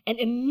name, and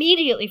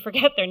immediately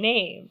forget their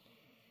name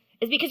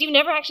is because you've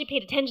never actually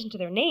paid attention to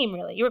their name,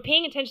 really. You were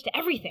paying attention to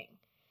everything.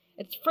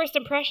 It's first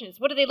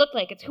impressions. What do they look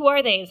like? It's who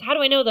are they? It's how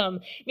do I know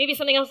them? Maybe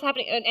something else is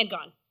happening, and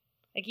gone.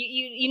 Like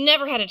you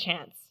never had a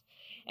chance.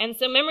 And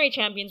so memory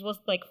champions will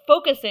like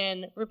focus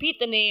in, repeat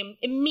the name,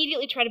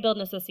 immediately try to build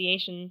an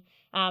association,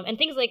 and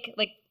things like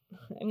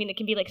I mean, it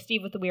can be like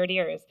Steve with the weird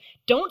ears.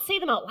 Don't say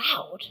them out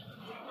loud.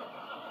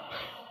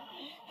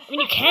 I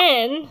mean, you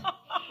can,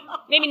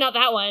 maybe not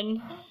that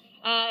one.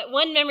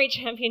 One memory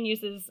champion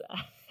uses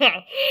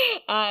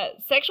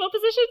sexual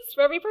positions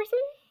for every person.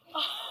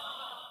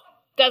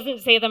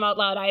 Doesn't say them out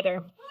loud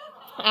either.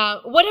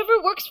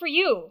 Whatever works for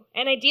you,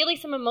 and ideally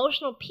some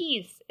emotional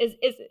peace is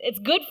it's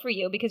good for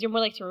you because you're more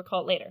likely to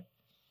recall it later.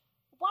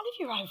 One of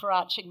your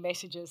overarching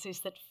messages is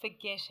that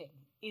forgetting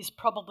is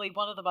probably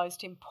one of the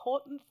most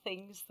important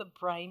things the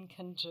brain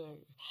can do.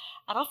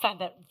 And I found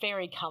that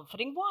very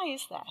comforting. Why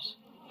is that?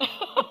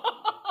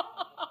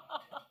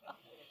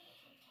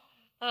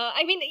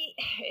 I mean,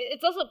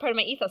 it's also part of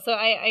my ethos. So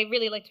I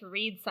really like to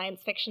read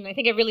science fiction. I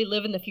think I really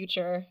live in the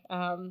future.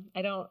 I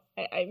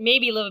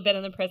maybe live a bit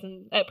in the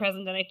present,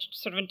 and I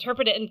sort of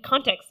interpret it in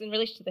context in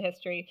relation to the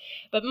history.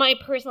 But my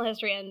personal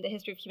history and the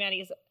history of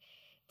humanity is, to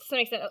some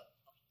extent,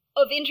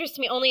 of interest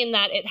to me only in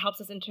that it helps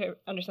us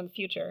understand the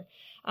future.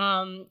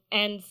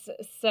 And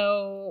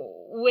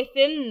so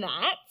within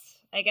that,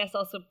 I guess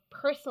also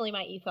personally,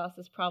 my ethos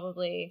is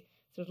probably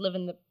sort of live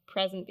in the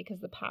present because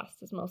the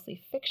past is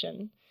mostly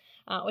fiction.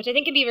 Which I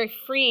think can be a very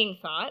freeing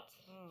thought.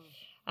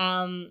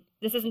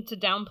 This isn't to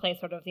downplay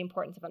sort of the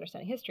importance of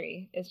understanding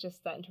history. It's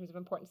just that in terms of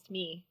importance to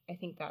me, I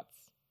think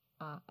that's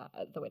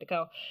the way to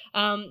go.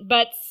 Where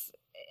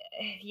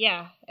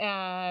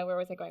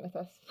was I going with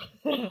this?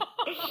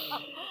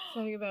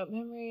 Something about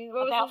memory.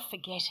 What about was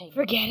forgetting.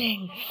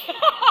 Forgetting.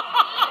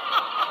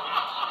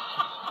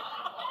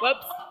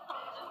 Whoops.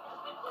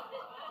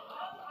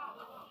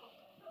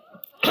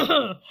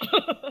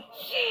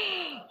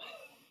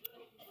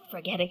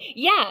 Forgetting.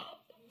 Yeah.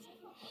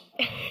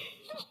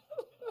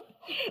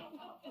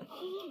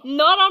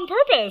 Not on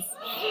purpose.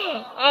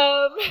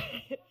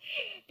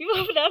 People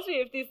often ask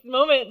me if these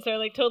moments are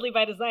like totally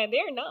by design. They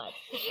are not.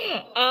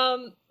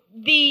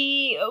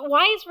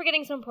 Why is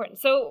forgetting so important?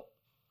 So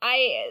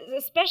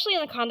especially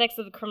in the context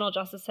of the criminal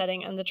justice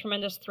setting and the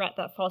tremendous threat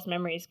that false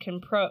memories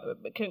can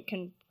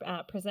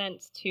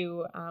present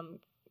to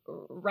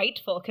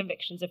rightful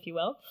convictions, if you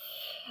will.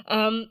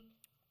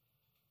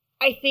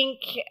 I think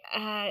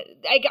I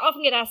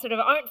often get asked sort of,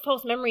 aren't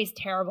false memories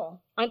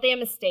terrible? Aren't they a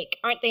mistake?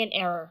 Aren't they an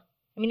error?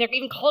 I mean, they're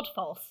even called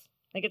false.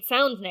 Like, it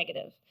sounds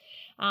negative.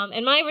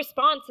 And my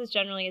response is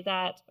generally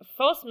that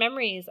false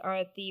memories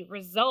are the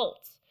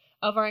result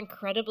of our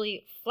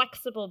incredibly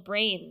flexible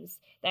brains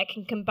that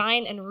can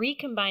combine and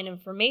recombine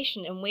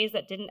information in ways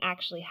that didn't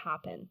actually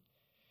happen.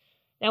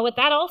 Now, what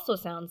that also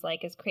sounds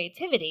like is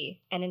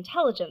creativity and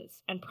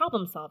intelligence and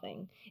problem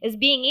solving, is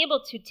being able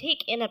to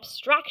take in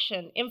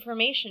abstraction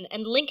information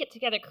and link it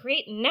together,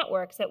 create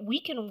networks that we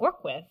can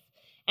work with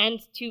and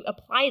to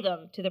apply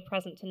them to the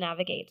present to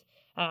navigate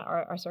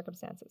our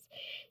circumstances.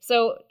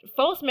 So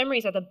false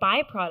memories are the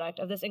byproduct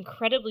of this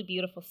incredibly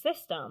beautiful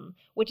system,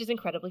 which is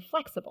incredibly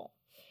flexible.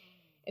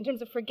 In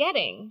terms of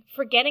forgetting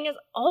is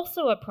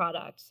also a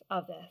product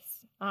of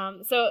this.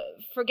 So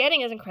forgetting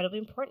is incredibly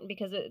important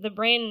because the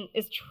brain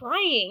is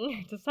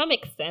trying, to some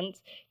extent,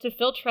 to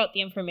filter out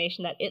the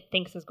information that it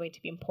thinks is going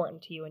to be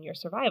important to you in your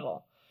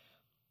survival.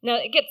 Now,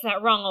 it gets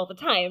that wrong all the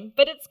time,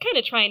 but it's kind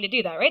of trying to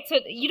do that, right? So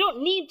you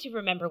don't need to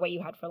remember what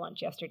you had for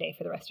lunch yesterday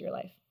for the rest of your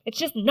life. It's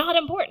just not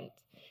important.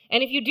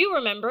 And if you do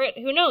remember it,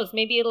 who knows?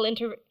 Maybe it'll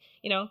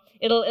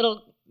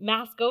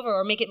mask over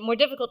or make it more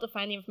difficult to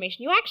find the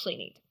information you actually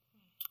need.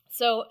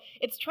 So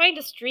it's trying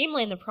to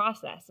streamline the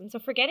process. And so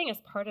forgetting is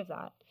part of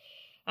that.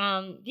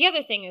 The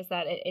other thing is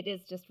that it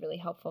is just really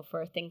helpful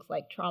for things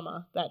like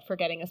trauma, that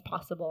forgetting is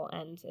possible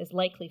and is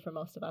likely for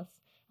most of us,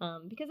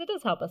 because it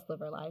does help us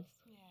live our lives.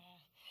 Yeah.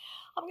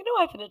 I'm going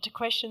to open it to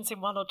questions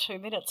in 1 or 2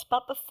 minutes.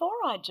 But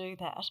before I do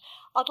that,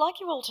 I'd like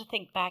you all to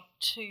think back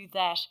to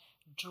that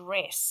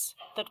dress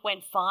that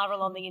went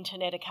viral on the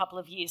internet a couple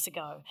of years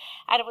ago.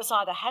 And it was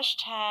either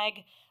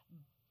hashtag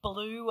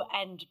blue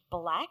and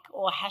black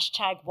or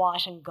hashtag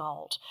white and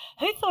gold.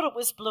 Who thought it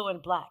was blue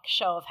and black?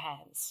 Show of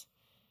hands.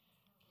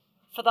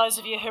 For those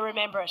of you who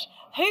remember it,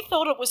 who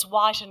thought it was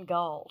white and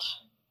gold?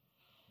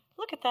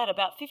 Look at that,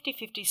 about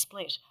 50-50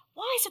 split.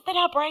 Why is it that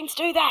our brains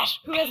do that?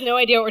 Who has no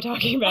idea what we're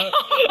talking about?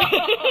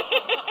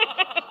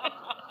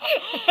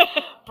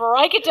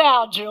 Break it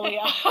down,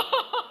 Julia.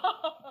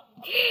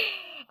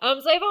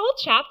 So I have a whole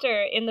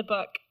chapter in the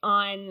book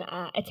on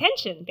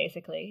attention,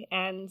 basically,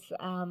 and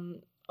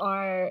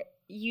our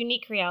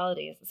unique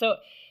realities. So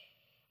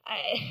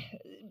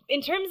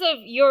in terms of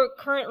your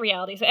current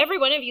reality, so every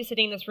one of you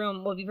sitting in this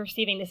room will be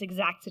perceiving this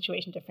exact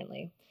situation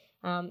differently.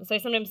 So I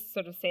sometimes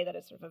sort of say that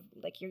it's sort of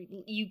like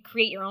you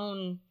create your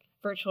own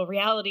virtual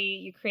reality,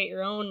 you create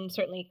your own,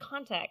 certainly,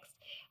 context,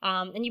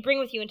 and you bring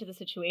with you into the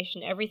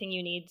situation everything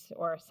you need,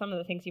 or some of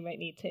the things you might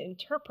need to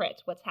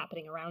interpret what's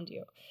happening around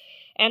you.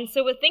 And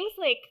so with things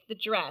like the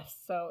dress,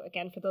 so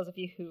again, for those of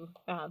you who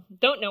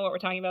don't know what we're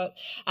talking about,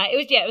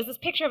 it was this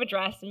picture of a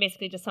dress, and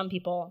basically just some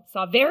people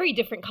saw very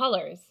different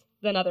colors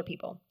than other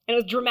people. And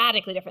it was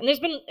dramatically different. And there's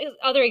been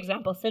other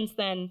examples since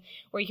then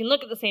where you can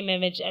look at the same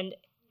image, and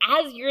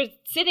as you're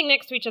sitting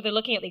next to each other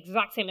looking at the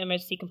exact same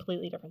image, see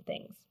completely different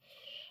things.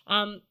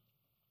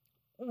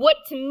 What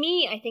to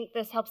me, I think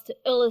this helps to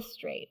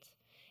illustrate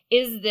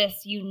is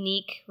this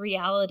unique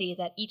reality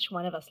that each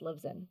one of us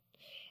lives in.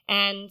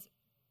 And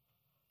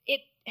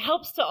it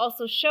helps to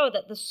also show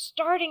that the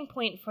starting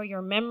point for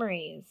your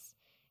memories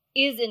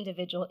is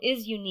individual,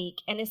 is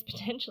unique, and is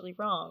potentially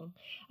wrong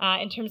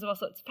in terms of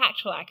also its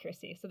factual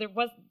accuracy. So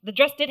the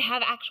dress did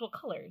have actual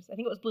colors. I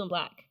think it was blue and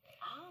black.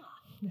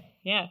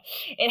 Yeah,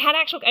 it had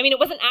it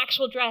was an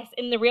actual dress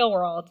in the real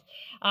world.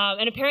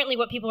 And apparently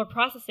what people were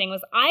processing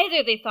was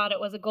either they thought it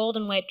was a gold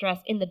and white dress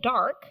in the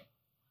dark,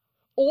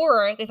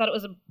 or they thought it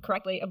was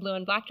correctly a blue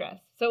and black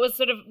dress. So it was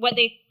sort of what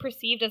they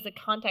perceived as the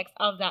context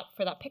of that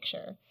for that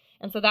picture.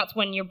 And so that's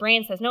when your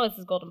brain says, no, this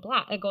is golden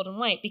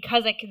white,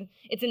 because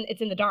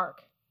it's in the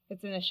dark.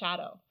 It's in the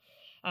shadow.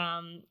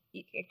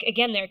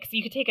 Again, because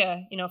you could take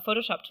a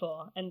Photoshop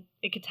tool and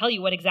it could tell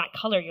you what exact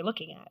color you're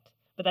looking at,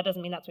 but that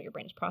doesn't mean that's what your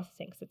brain is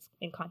processing because it's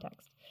in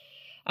context.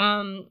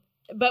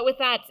 But with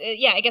that,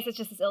 I guess it's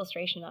just this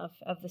illustration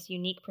of this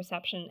unique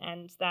perception,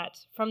 and that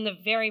from the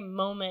very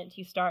moment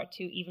you start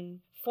to even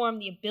form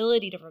the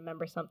ability to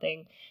remember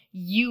something,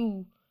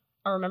 you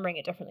are remembering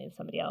it differently than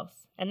somebody else.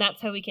 And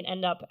that's how we can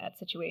end up at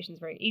situations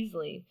very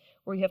easily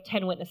where you have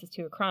 10 witnesses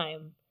to a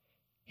crime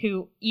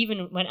who,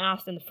 even when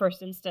asked in the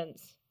first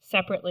instance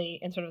separately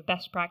in sort of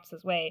best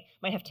practices way,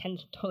 might have 10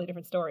 totally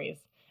different stories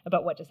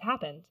about what just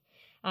happened.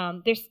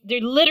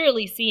 They're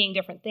literally seeing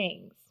different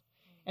things.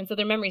 And so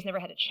their memories never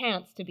had a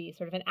chance to be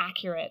sort of an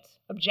accurate,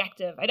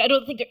 objective. I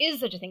don't think there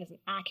is such a thing as an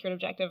accurate,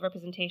 objective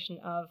representation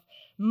of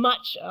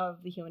much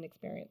of the human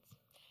experience.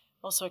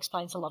 Also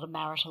explains a lot of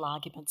marital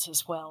arguments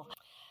as well.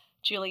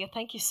 Julia,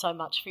 thank you so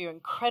much for your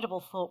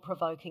incredible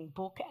thought-provoking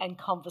book and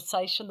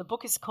conversation. The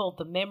book is called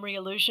The Memory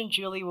Illusion.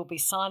 Julia will be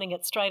signing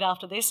it straight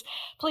after this.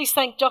 Please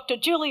thank Dr.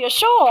 Julia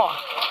Shaw.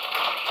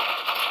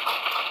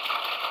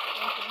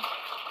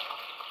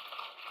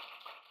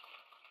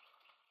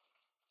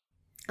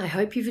 I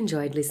hope you've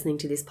enjoyed listening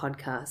to this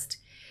podcast.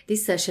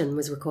 This session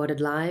was recorded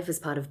live as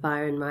part of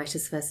Byron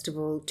Writers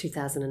Festival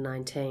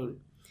 2019.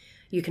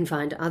 You can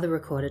find other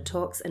recorded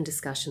talks and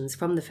discussions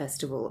from the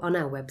festival on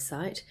our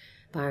website,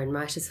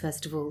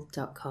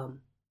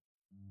 byronwritersfestival.com.